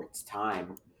its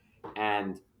time.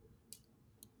 And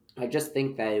I just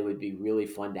think that it would be really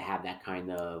fun to have that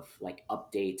kind of like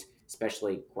update,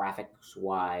 especially graphics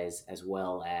wise, as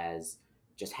well as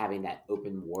just having that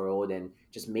open world and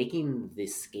just making the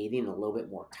skating a little bit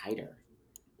more tighter.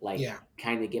 Like, Yeah.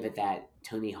 kind of give it that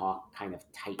Tony Hawk kind of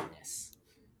tightness.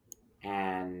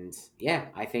 And yeah,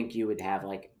 I think you would have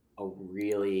like a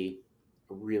really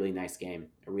nice game,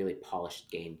 a really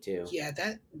polished game too. Yeah,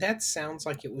 that sounds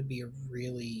like it would be a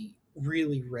really,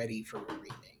 really ready for a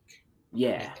remake.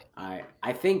 Yeah,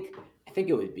 I think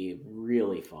it would be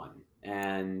really fun.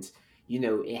 And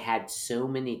it had so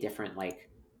many different like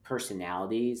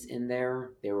personalities in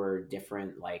there. There were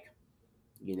different like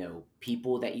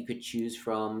people that you could choose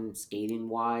from skating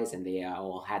wise, and they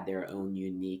all had their own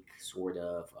unique sort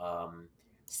of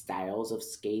styles of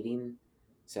skating.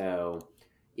 So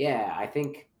yeah, I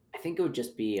think it would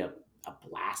just be a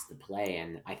blast to play,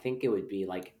 and I think it would be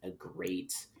like a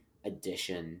great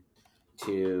addition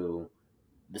to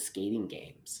the skating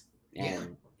games. Yeah.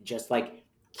 And just like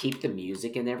keep the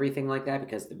music and everything like that,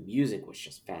 because the music was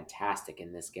just fantastic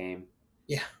in this game.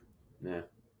 Yeah. Yeah.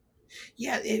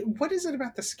 Yeah. What is it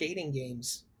about the skating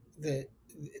games that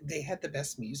they had the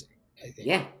best music? I think.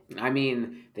 Yeah, I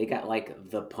mean, they got like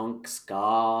the punk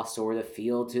ska sort of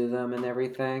feel to them and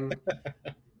everything.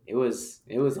 It was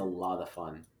a lot of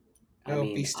fun. I Oh,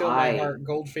 be mean, still my heart.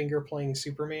 Goldfinger playing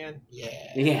Superman.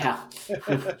 Yeah. yeah,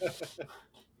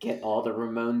 get all the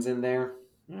Ramones in there.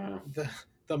 Yeah. the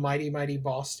the mighty mighty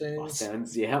Boston's.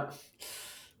 Boston's, yep.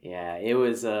 Yeah, it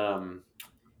was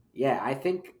yeah, I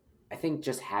think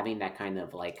just having that kind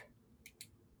of like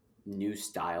new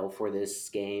style for this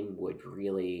game would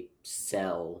really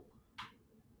sell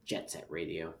Jet Set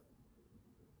Radio.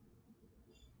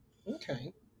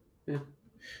 Okay. Yeah.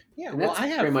 Yeah. And Well, that's I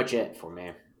pretty have. much it for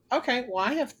me. Okay. Well,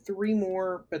 I have three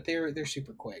more, but they're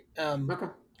super quick. Okay.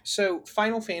 So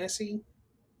Final Fantasy, Yeah.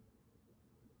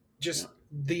 just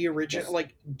the original, Just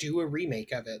like do a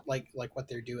remake of it, like what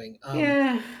they're doing.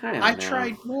 yeah, I I don't know.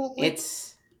 tried. Well, like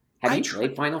It's Have I you tried.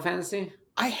 played Final Fantasy?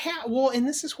 I have. Well, and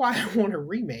this is why I want a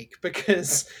remake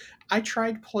because I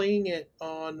tried playing it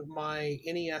on my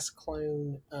NES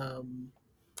clone.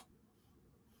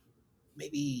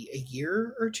 Maybe a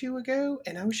year or two ago,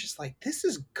 and I was just like, "This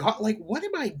is god. Like, what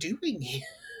am I doing here?"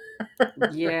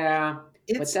 Yeah,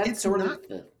 but that's It's sort not.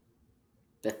 of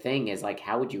the thing is like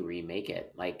how would you remake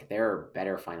it? Like there are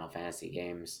better Final Fantasy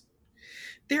games.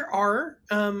 There are.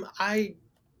 I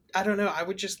don't know. I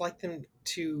would just like them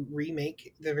to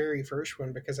remake the very first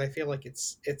one because I feel like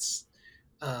it's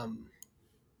um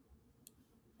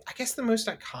I guess the most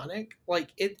iconic.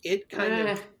 Like it kind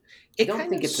Eh, of I it don't kind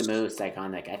think of it's the most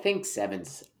iconic. I think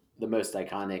Seven's the most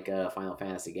iconic Final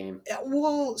Fantasy game.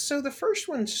 well, so the first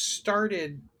one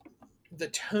started the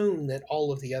tone that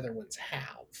all of the other ones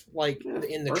have, like Yeah,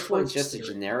 in the first one's tropes just a that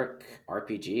are in generic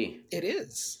RPG. it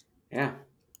is. Yeah.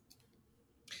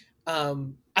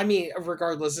 I mean,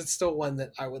 regardless, it's still one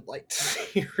that I would like to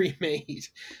see remade.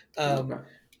 Um, Okay.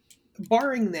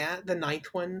 barring that, the ninth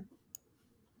one,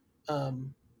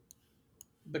 um,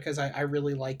 because I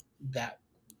really like that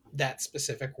that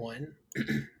specific one.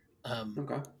 um,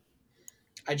 Okay.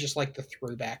 I just like the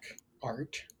throwback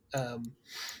art. Um,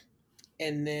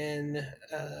 and then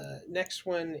next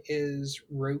one is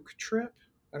Rogue Trip.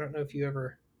 I don't know if you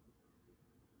ever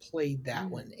played that Mm.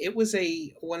 one. It was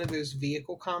a one of those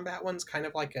vehicle combat ones, kind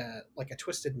of like a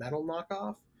Twisted Metal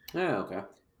knockoff. Yeah. Okay.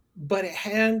 But it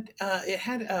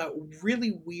had a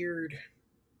really weird,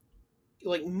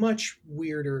 like much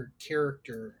weirder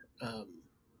character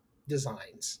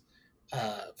designs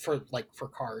for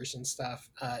cars and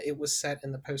stuff. It was set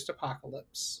in the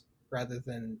post-apocalypse rather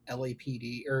than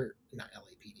LAPD or not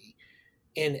LAPD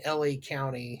in LA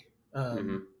County, um,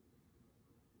 Mm-hmm.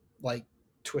 like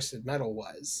Twisted Metal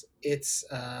was. It's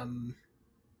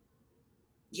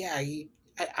yeah,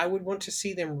 I would want to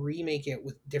see them remake it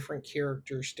with different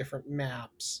characters, different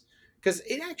maps, because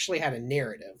it actually had a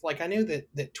narrative. Like I know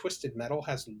that Twisted Metal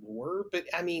has lore, but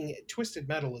I mean, Twisted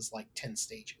Metal is like 10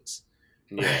 stages,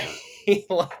 Yeah. right?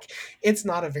 Like it's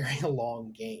not a very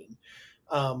long game.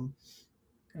 Um,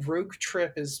 Rogue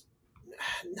Trip is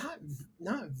not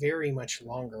not very much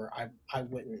longer. I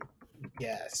wouldn't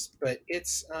guess, but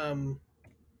it's the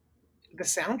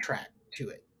soundtrack to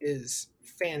it is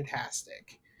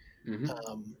fantastic. Mm-hmm.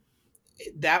 Um,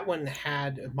 that one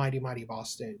had Mighty Mighty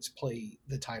Bosstones play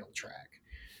the title track.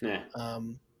 Yeah.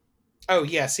 Um, oh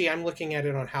yeah, see, I'm looking at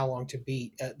it on How Long to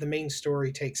Beat. The main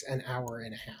story takes an hour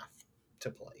and a half to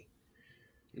play,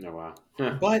 Oh wow.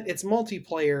 Huh. but it's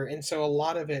multiplayer, and so a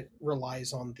lot of it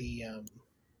relies on the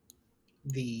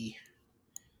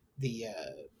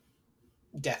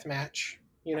death match.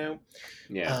 You know,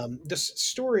 Yeah. the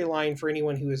storyline for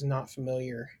anyone who is not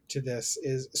familiar to this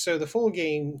is so the full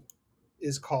game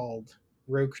is called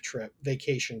Rogue Trip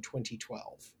Vacation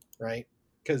 2012, right?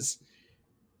 Because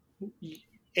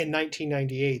in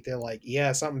 1998 they're like,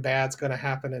 yeah, something bad's going to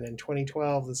happen, and in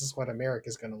 2012 this is what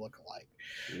America's going to look like.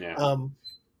 Yeah. um,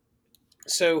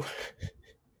 so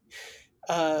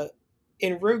uh,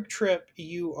 in Rogue Trip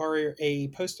you are a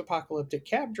post-apocalyptic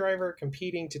cab driver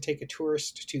competing to take a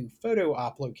tourist to photo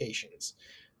op locations.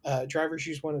 Drivers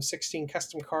use one of 16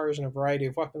 custom cars and a variety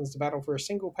of weapons to battle for a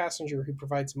single passenger who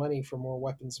provides money for more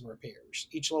weapons and repairs.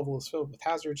 Each level is filled with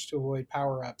hazards to avoid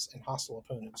power ups and hostile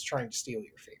opponents trying to steal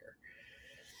your fare.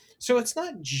 So it's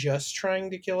not just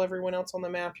trying to kill everyone else on the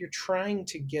map. You're trying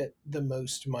to get the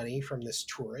most money from this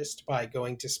tourist by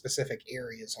going to specific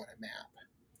areas on a map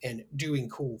and doing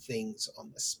cool things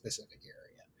on this specific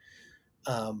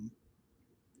area.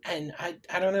 And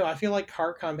I don't know. I feel like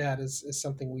car combat is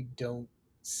something we don't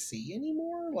see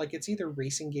anymore. Like it's either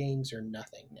racing games or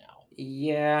nothing now.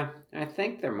 Yeah, I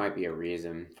think there might be a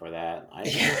reason for that. I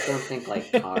Yeah. just don't think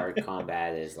like card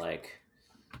combat is like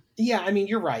Yeah, I mean,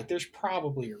 you're right. There's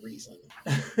probably a reason.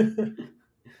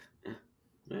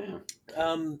 yeah.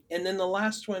 And then the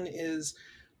last one is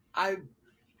I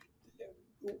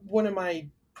one of my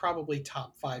probably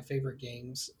top five favorite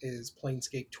games is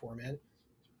Planescape Torment.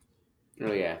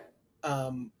 Oh yeah.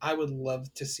 I would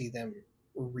love to see them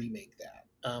remake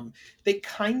that. They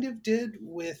kind of did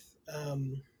with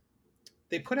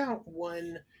they put out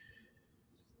one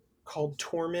called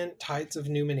Torment Tides of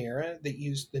Numenera that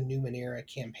used the Numenera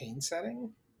campaign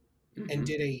setting and Mm-hmm.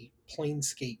 did a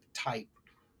Planescape type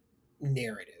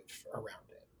narrative around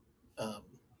it.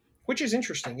 Which is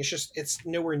interesting. It's just it's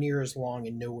nowhere near as long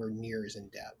and nowhere near as in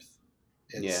depth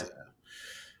Yeah. as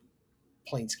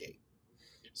Planescape.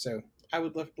 So I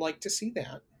would like to see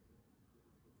that.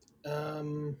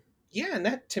 Yeah, and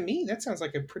that to me that sounds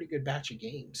like a pretty good batch of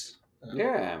games.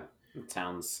 Yeah. It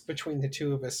sounds Between the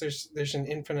two of us, there's an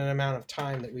infinite amount of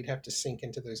time that we'd have to sink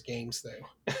into those games,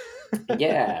 though.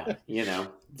 yeah,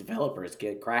 developers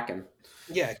get cracking.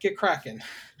 Yeah, get cracking.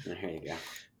 There you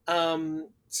go.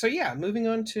 So yeah, moving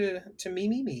on to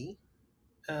me.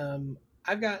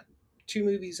 I've got two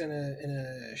movies and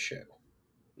a show.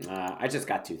 I just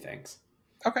got two things.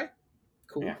 Okay,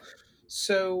 cool. Yeah.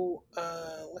 So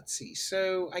let's see.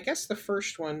 So I guess the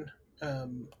first one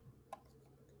um,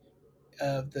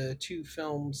 of the two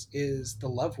films is The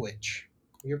Love Witch.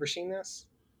 Have you ever seen this?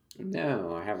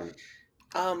 No, I haven't.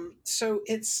 So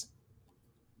it's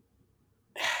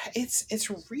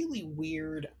really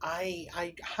weird. I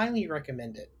highly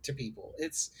recommend it to people.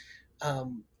 It's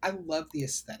I love the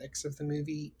aesthetics of the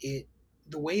movie.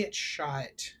 The way it's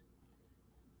shot,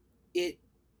 it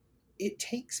it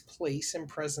takes place in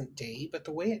present day, but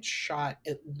the way it's shot,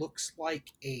 it looks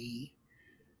like a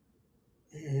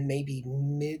maybe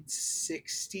mid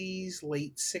 60s,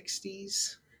 late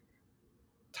 60s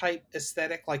type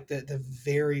aesthetic, like the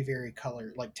very, very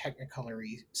color, like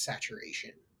technicolory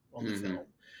saturation on the Mm-hmm. film.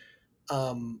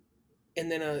 Um, and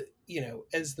then,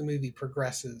 as the movie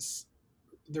progresses,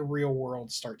 the real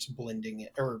world starts blending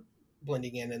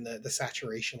in, and the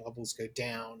saturation levels go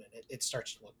down, and it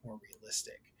starts to look more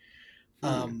realistic. Hmm.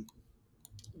 Um,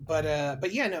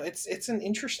 but yeah, no, it's an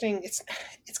interesting, it's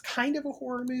kind of a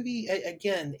horror movie.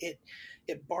 Again,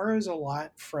 it borrows a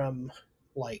lot from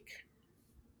like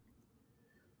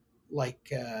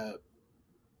like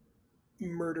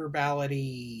murder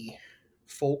ballady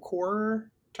folk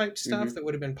horror type stuff Mm-hmm. that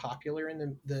would have been popular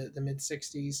in the mid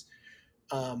 60s.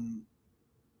 um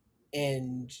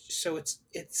and so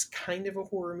it's kind of a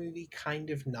horror movie, kind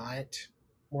of not,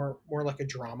 more like a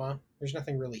drama. There's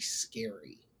nothing really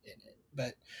scary in it,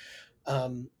 but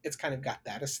it's kind of got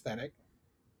that aesthetic.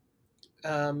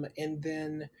 And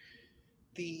then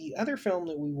the other film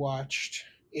that we watched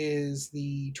is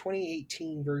the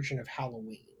 2018 version of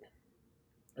Halloween.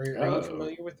 Are you Oh,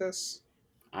 familiar with this?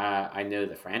 I know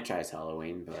the franchise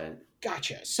Halloween, but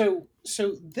Gotcha. So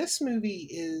this movie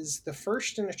is the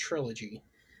first in a trilogy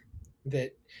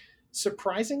that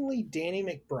surprisingly Danny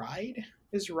McBride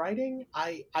is writing.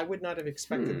 I would not have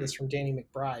expected hmm. this from Danny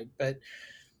McBride, but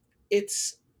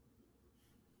it's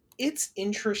it's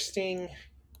interesting.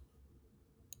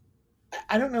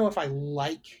 I don't know if I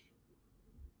like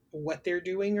what they're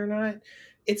doing or not.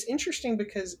 It's interesting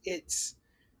because it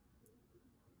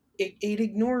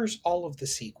ignores all of the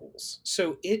sequels.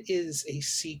 So it is a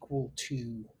sequel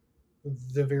to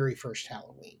the very first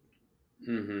Halloween.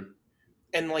 Mm-hmm.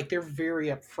 And like they're very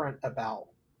upfront about,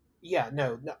 yeah,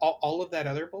 no, all of that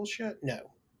other bullshit,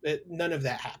 no. None of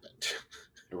that happened.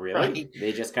 Really? Right?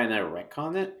 They just kind of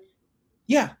retcon it?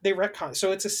 Yeah, they retcon.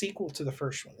 So it's a sequel to the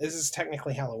first one. This is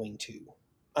technically Halloween 2.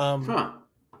 Um Huh.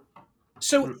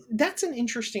 so Hmm. that's an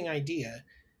interesting idea.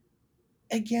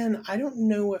 Again, I don't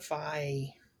know if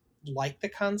I like the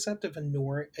concept of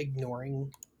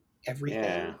ignoring Yeah.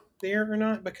 everything there or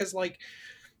not, because like,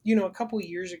 a couple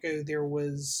years ago there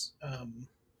was,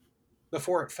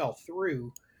 before it fell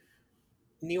through,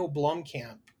 Neil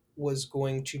Blomkamp was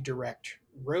going to direct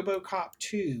RoboCop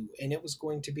 2, and it was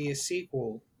going to be a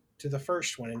sequel to the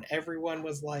first one, and everyone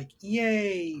was like,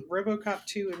 "Yay, RoboCop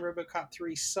 2 and RoboCop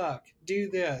 3 suck. Do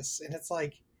this." And it's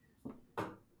like,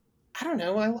 I don't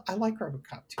know, I like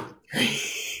RoboCop 2 and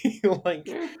 3. Like,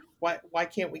 Yeah. why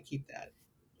can't we keep that?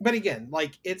 But again,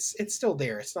 like it's still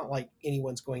there. It's not like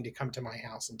anyone's going to come to my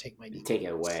house and take my Take it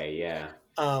DVDs. away, yeah.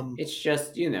 Um It's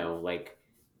just, like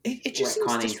it just seems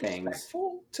retconning things.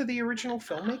 disrespectful to the original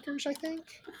filmmakers, I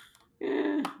think.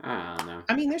 I don't know.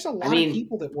 I mean, there's a I lot of mean,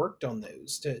 people that worked on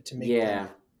those to make them. yeah,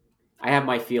 I have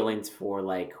my feelings for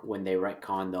like when they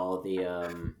retconned all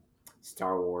the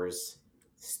Star Wars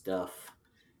stuff.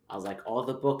 I was like, all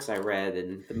the books I read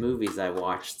and the movies I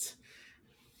watched.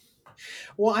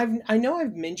 Well, I know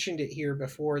I've mentioned it here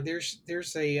before. There's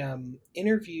a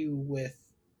interview with,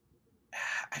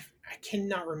 I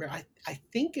cannot remember. I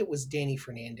think it was Danny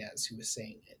Fernandez who was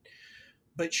saying it,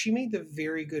 but she made the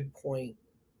very good point.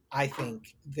 I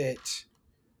think that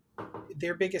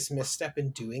their biggest misstep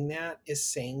in doing that is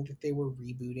saying that they were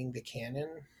rebooting the canon,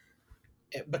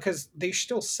 because they're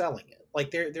still selling it.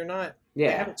 Like they're not,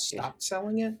 they Yeah, haven't yeah. stopped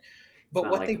selling it. It's But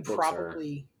not what like they the books are.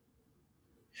 probably,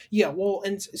 yeah, well,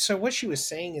 and so what she was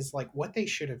saying is like what they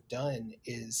should have done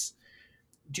is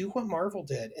do what Marvel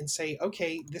did and say,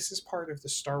 okay, this is part of the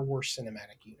Star Wars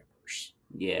cinematic universe.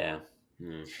 Yeah.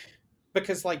 Hmm.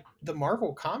 Because like the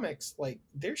Marvel comics, like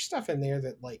there's stuff in there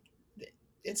that like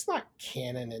it's not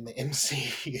canon in the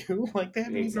MCU. Like they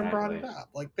haven't even brought it Exactly. up.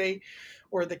 Like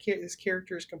or this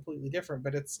character is completely different,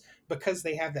 but it's because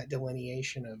they have that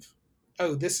delineation of,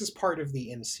 oh, this is part of the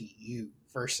MCU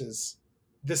versus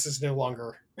this is no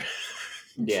longer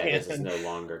Yeah, this is canon. no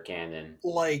longer canon.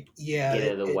 Like, yeah, Get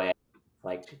it away.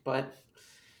 Like, but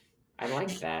I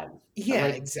like that. I yeah,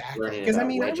 like exactly. learning Because I about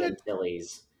mean, I Wedge read,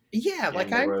 Antilles yeah, like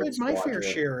and the I Rogue read my fair Squadron.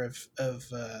 share of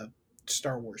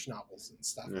Star Wars novels and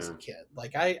stuff as a Yeah. kid.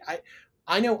 Like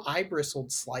I know I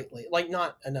bristled slightly, like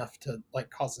not enough to like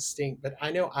cause a stink, but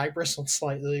I know I bristled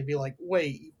slightly to be like,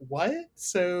 wait, what?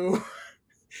 So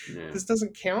Yeah. this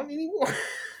doesn't count anymore.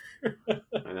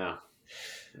 I know.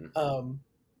 Mm. um,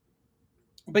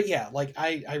 but yeah, like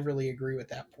I really agree with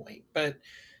that point. But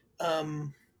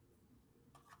um,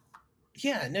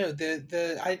 yeah, no,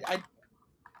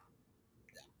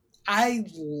 I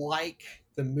like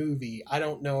the movie. I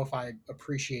don't know if I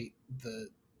appreciate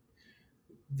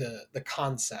the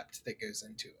concept that goes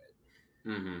into it.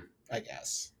 Mm-hmm. I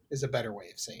guess is a better way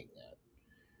of saying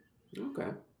that.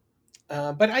 Okay.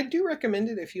 But I do recommend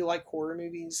it if you like horror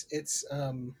movies. It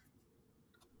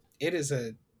is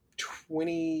a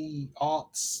 20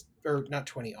 aughts, or not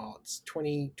 20 aughts,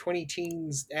 20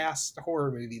 teens ass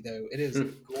horror movie though. It is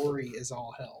gory as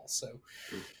all hell. So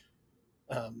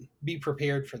be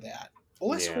prepared for that.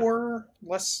 Less Yeah. horror,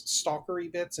 less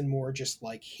stalkery bits, and more just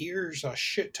like here's a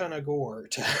shit ton of gore.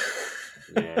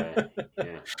 Yeah.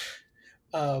 Yeah.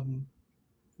 um,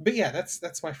 but yeah,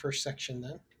 that's my first section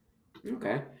then.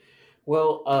 Okay.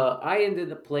 Well, I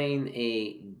ended up playing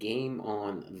a game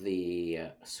on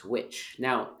the Switch.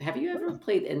 Now, have you ever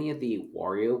played any of the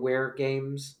WarioWare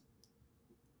games?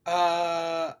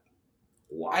 Uh,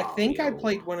 I think I Wario.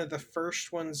 played one of the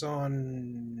first ones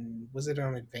on. Was it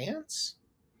on Advance?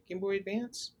 Game Boy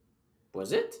Advance?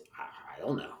 Was it? I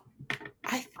don't know.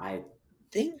 I I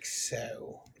think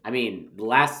so. I mean, the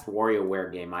last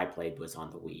WarioWare game I played was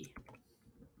on the Wii.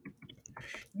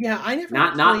 Yeah, I never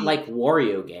Not played. like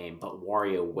Wario game, but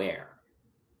WarioWare.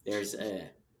 There's a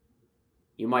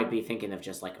You might be thinking of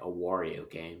just like a Wario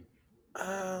game.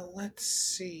 Let's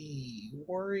see.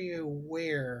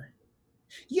 WarioWare.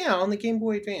 Yeah, on the Game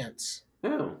Boy Advance.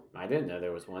 Oh, I didn't know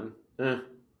there was one.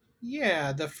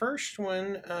 Yeah, the first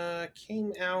one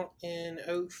came out in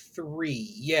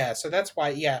 '03. Yeah, so that's why.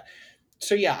 Yeah,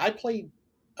 so yeah, I played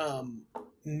um,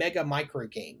 Mega Micro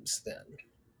Games then.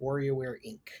 WarioWare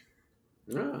Inc.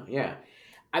 Oh, yeah.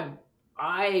 I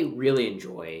I really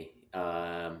enjoy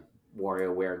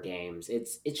WarioWare games.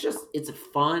 It's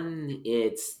fun.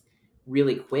 It's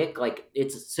really quick. Like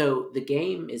it's so the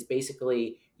game is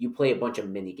basically you play a bunch of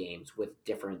mini games with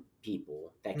different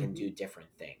people that can Hmm. do different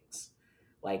things.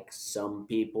 Like some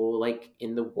people like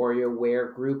in the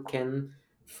WarioWare group can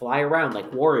fly around. Like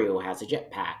Wario has a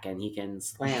jetpack and he can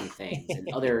slam things, and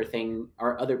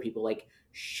other people like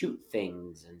shoot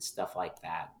things and stuff like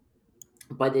that.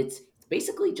 But it's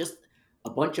basically just a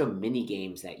bunch of mini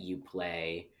games that you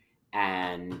play,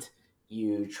 and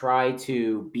you try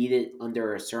to beat it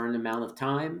under a certain amount of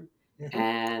time. Hmm.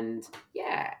 And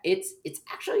yeah, it's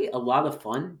actually a lot of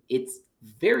fun. It's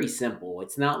very simple.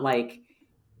 It's not like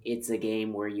it's a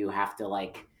game where you have to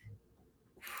like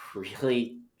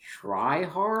really try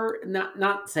hard.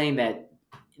 Not saying that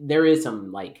there is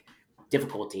some like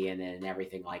difficulty in it and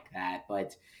everything like that,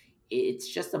 but it's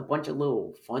just a bunch of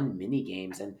little fun mini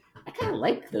games, and I kind of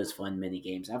like those fun mini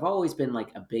games. I've always been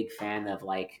like a big fan of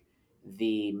like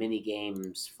the mini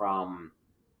games from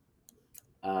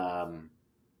um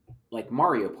like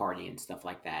Mario Party and stuff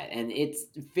like that, and it's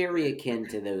very akin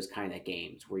to those kind of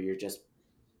games where you're just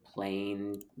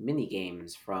playing mini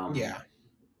games from Yeah,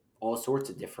 all sorts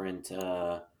of different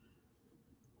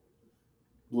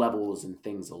levels and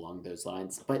things along those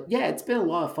lines. But yeah, it's been a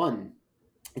lot of fun.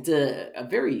 It's a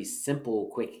very simple,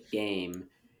 quick game,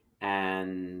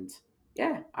 and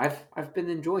yeah, I've been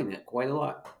enjoying it quite a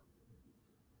lot.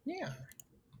 yeah.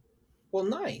 Well,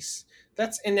 nice.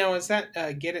 That's and now is that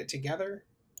Get It Together?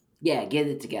 Yeah, get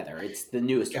it together. It's the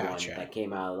newest one Gotcha. that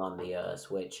came out on the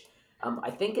Switch. I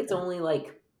think it's Okay. only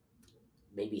like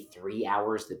maybe 3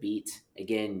 hours to beat.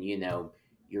 Again,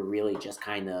 you're really just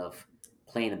kind of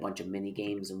playing a bunch of mini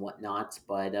games and whatnot.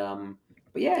 But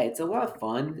yeah, it's a lot of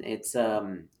fun.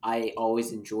 I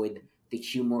always enjoyed the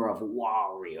humor of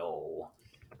Wario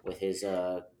with his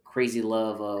crazy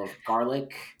love of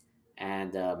garlic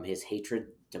and his hatred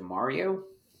to Mario.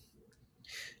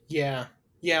 Yeah,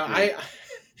 yeah. Yeah. I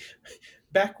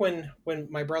back when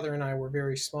my brother and I were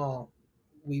very small,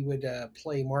 we would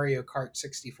play Mario Kart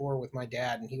 64 with my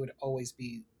dad, and he would always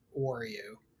be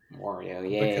Wario Mario,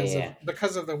 yeah, yeah, yeah.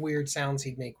 because of the weird sounds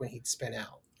he'd make when he'd spin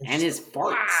out. And And just his go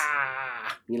farts.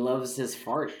 ah. He loves his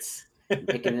farts and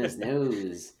picking his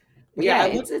nose. But Yeah,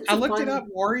 yeah, it's I a looked it up.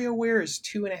 fun. WarioWare is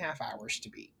 2.5 hours to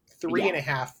beat. Three Yeah, and a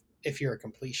half if you're a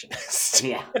completionist.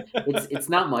 yeah. It's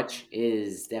not much. It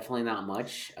is definitely not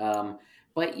much.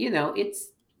 But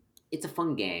it's a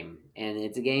fun game, and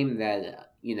it's a game that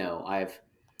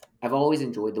I've always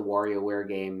enjoyed the WarioWare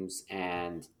games,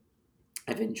 and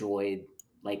I've enjoyed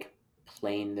like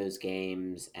playing those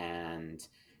games, and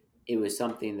it was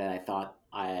something that I thought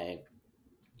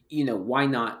why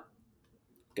not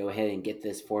go ahead and get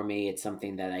this for me? It's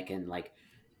something that I can like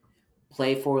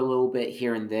play for a little bit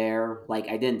here and there. Like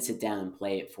I didn't sit down and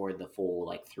play it for the full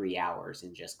like 3 hours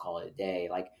and just call it a day.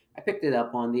 Like I picked it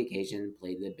up on the occasion,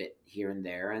 played it a bit here and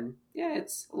there, and yeah,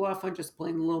 it's a lot of fun just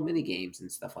playing little mini games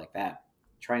and stuff like that.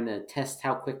 Trying to test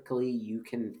how quickly you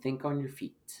can think on your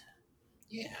feet.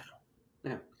 Yeah,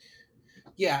 Yeah.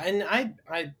 yeah. And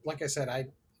I like I said, I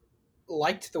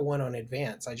liked the one on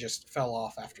Advance. I just fell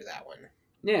off after that one.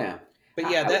 Yeah. But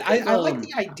yeah, I would that think I like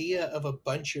the idea of a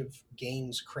bunch of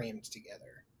games crammed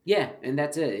together. yeah, and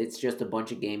that's it. It's just a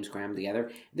bunch of games crammed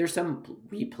together. There's some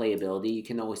replayability. You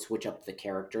can always switch up the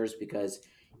characters because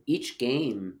each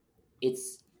game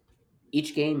it's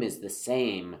each game is the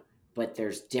same, but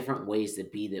there's different ways to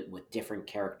beat it with different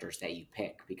characters that you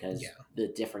pick because Yeah, the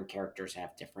different characters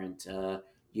have different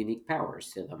unique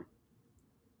powers to them.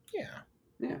 yeah.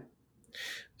 Yeah.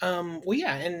 Well,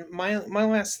 yeah, and my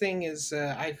last thing is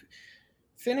I've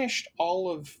finished all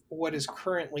of what is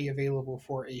currently available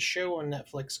for a show on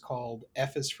Netflix called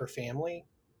F is for Family.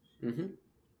 Hmm.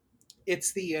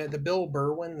 It's the Bill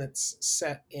Burr one that's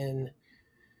set in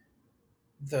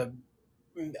the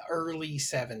early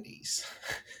 70s.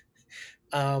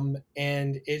 And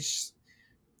it's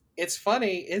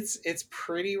funny. It's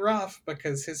pretty rough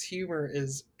because his humor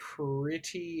is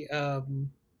pretty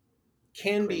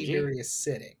can be Cringy. very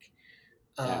acidic.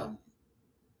 Oh. Um,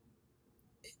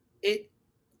 it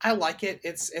I like it.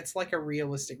 It's like a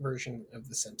realistic version of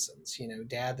The Simpsons. You know,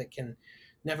 dad that can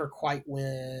never quite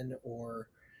win, or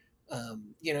and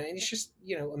it's just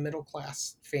a middle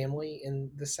class family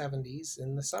in the '70s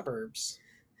in the suburbs.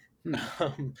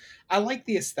 Hmm. I like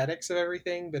the aesthetics of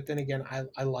everything, but then again,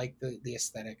 I like the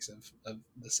aesthetics of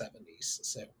the '70s.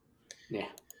 So Yeah.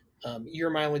 your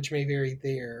mileage may vary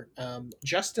there.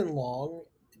 Justin Long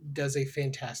does a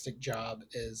fantastic job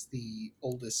as the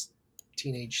oldest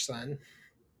teenage son,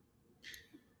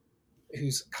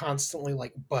 who's constantly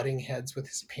like butting heads with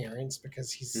his parents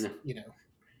because he's No.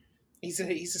 he's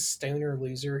a stoner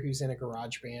loser who's in a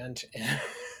garage band Yeah.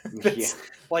 that's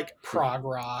like prog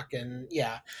rock, and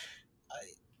yeah,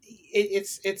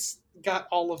 it's got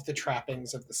all of the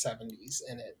trappings of the '70s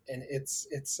in it, and it's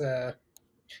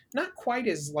not quite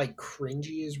as like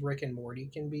cringy as Rick and Morty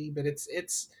can be, but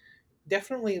it's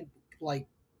definitely like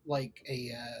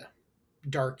a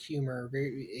dark humor.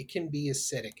 Very, it can be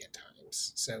acidic at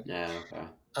times. So No. Okay.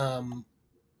 um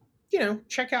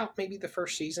check out maybe the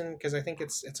first season because I think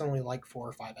it's only like 4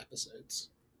 or 5 episodes.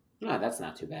 No, that's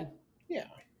not too bad. Yeah.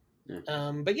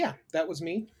 Yeah. But yeah, that was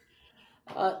me.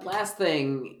 Last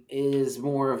thing is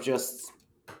more of just,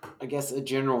 I guess, a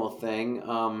general thing.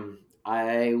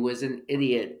 I was an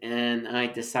idiot and I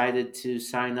decided to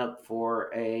sign up for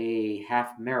a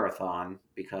half marathon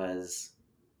because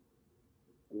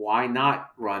why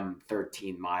not run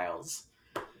 13 miles?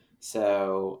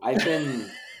 So I've been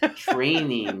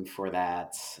training for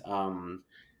that.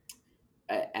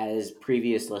 As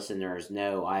previous listeners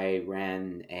know, I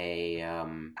ran a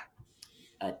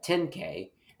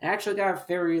 10K. I actually got a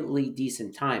fairly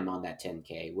decent time on that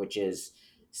 10K, which is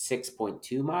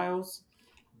 6.2 miles.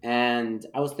 And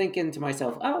I was thinking to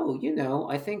myself, oh,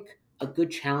 I think a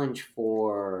good challenge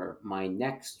for my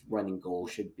next running goal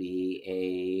should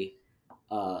be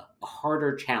a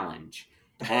harder challenge.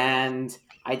 And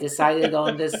I decided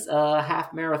on this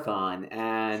half marathon,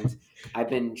 and I've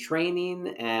been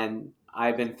training, and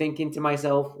I've been thinking to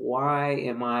myself, why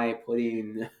am I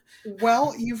putting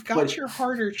Well, you've got put your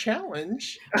harder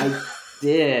challenge. I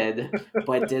did,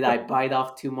 but did I bite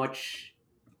off too much?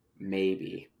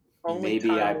 Maybe. Only Maybe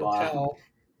time I will bought. tell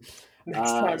next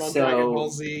time on Dragon Ball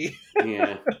So Z.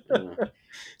 yeah, yeah.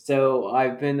 So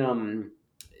I've been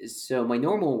So my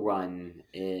normal run,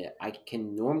 I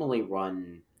can normally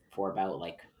run for about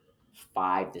like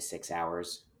 5 to 6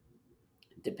 hours,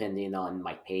 depending on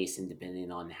my pace and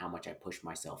depending on how much I push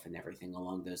myself and everything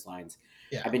along those lines.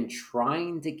 Yeah. I've been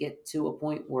trying to get to a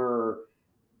point where,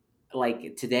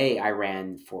 like today, I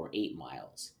ran for 8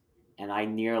 miles, and I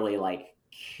nearly like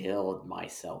killed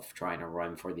myself trying to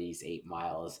run for these 8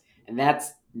 miles, and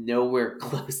that's nowhere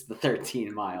close to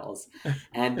 13 miles.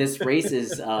 And this race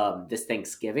is this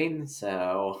Thanksgiving,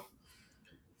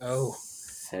 Oh.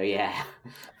 yeah,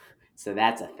 so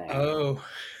that's a thing. Oh.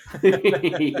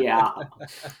 Yeah,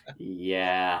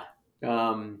 yeah.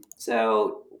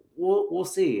 So we'll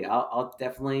see. I'll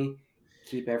definitely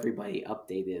keep everybody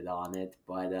updated on it,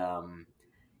 but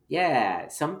yeah,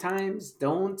 sometimes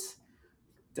don't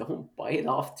bite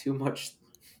off too much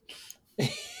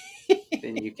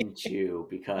than you can chew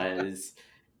because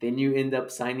then you end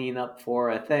up signing up for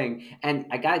a thing. And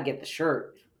I gotta get the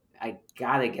shirt. I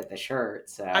gotta get the shirt.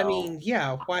 I So mean,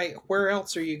 yeah. Why? Where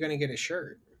else are you going to get a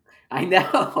shirt? I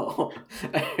know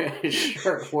a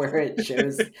shirt where it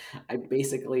shows I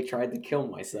basically tried to kill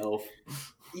myself.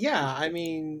 Yeah. I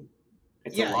mean,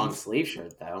 It's a yeah. long sleeve shirt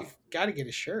You've though. got to get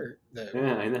a shirt though.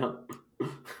 Yeah, I know.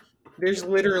 There's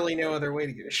literally no other way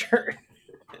to get a shirt.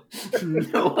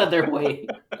 No other way.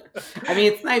 I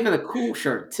mean, it's not even a cool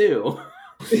shirt, too.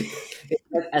 It's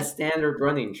like a standard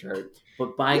running shirt,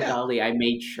 but by Yeah. golly, I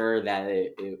made sure that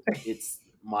it's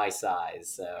my size.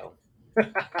 So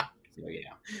So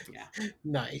yeah, yeah,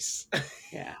 Nice.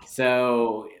 yeah.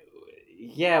 So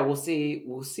yeah, we'll see.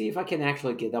 We'll see if I can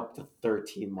actually get up to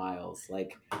 13 miles.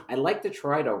 Like I'd like to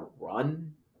try to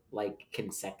run like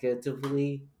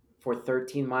consecutively for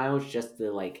 13 miles just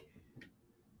to like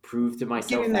prove to Get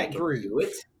myself in that I that can do it.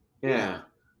 groove. Yeah.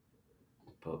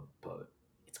 Yeah, but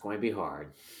it's going to be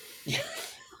hard. Yeah.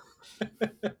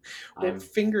 Well, I'm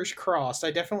fingers crossed.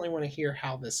 I definitely want to hear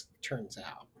how this turns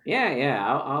out. Yeah, yeah.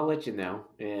 I'll let you know.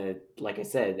 Like I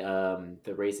said,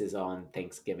 the race is on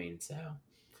Thanksgiving,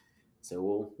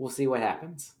 so we'll see what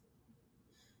happens.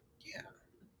 Yeah.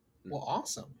 Mm. Well,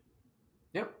 awesome.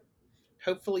 Yep.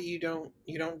 Hopefully you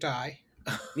don't die.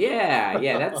 Yeah,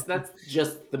 yeah. That's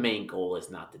just the main goal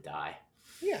is not to die.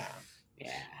 Yeah.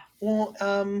 Yeah. Well,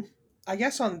 I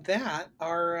guess on that,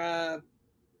 our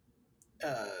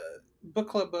uh, book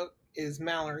club book is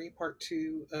Mallory, part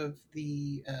two of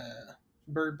the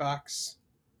Bird Box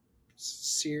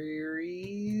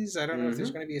series. I don't know if there's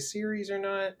Mm-hmm. going to be a series or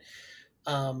not.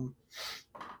 Um,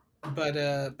 but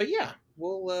yeah,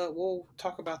 we'll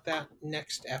talk about that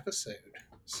next episode.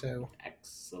 So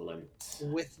Excellent.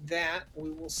 with that,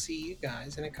 we will see you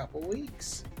guys in a couple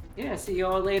weeks. Yeah. See you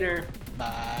all later.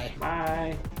 Bye.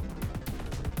 Bye.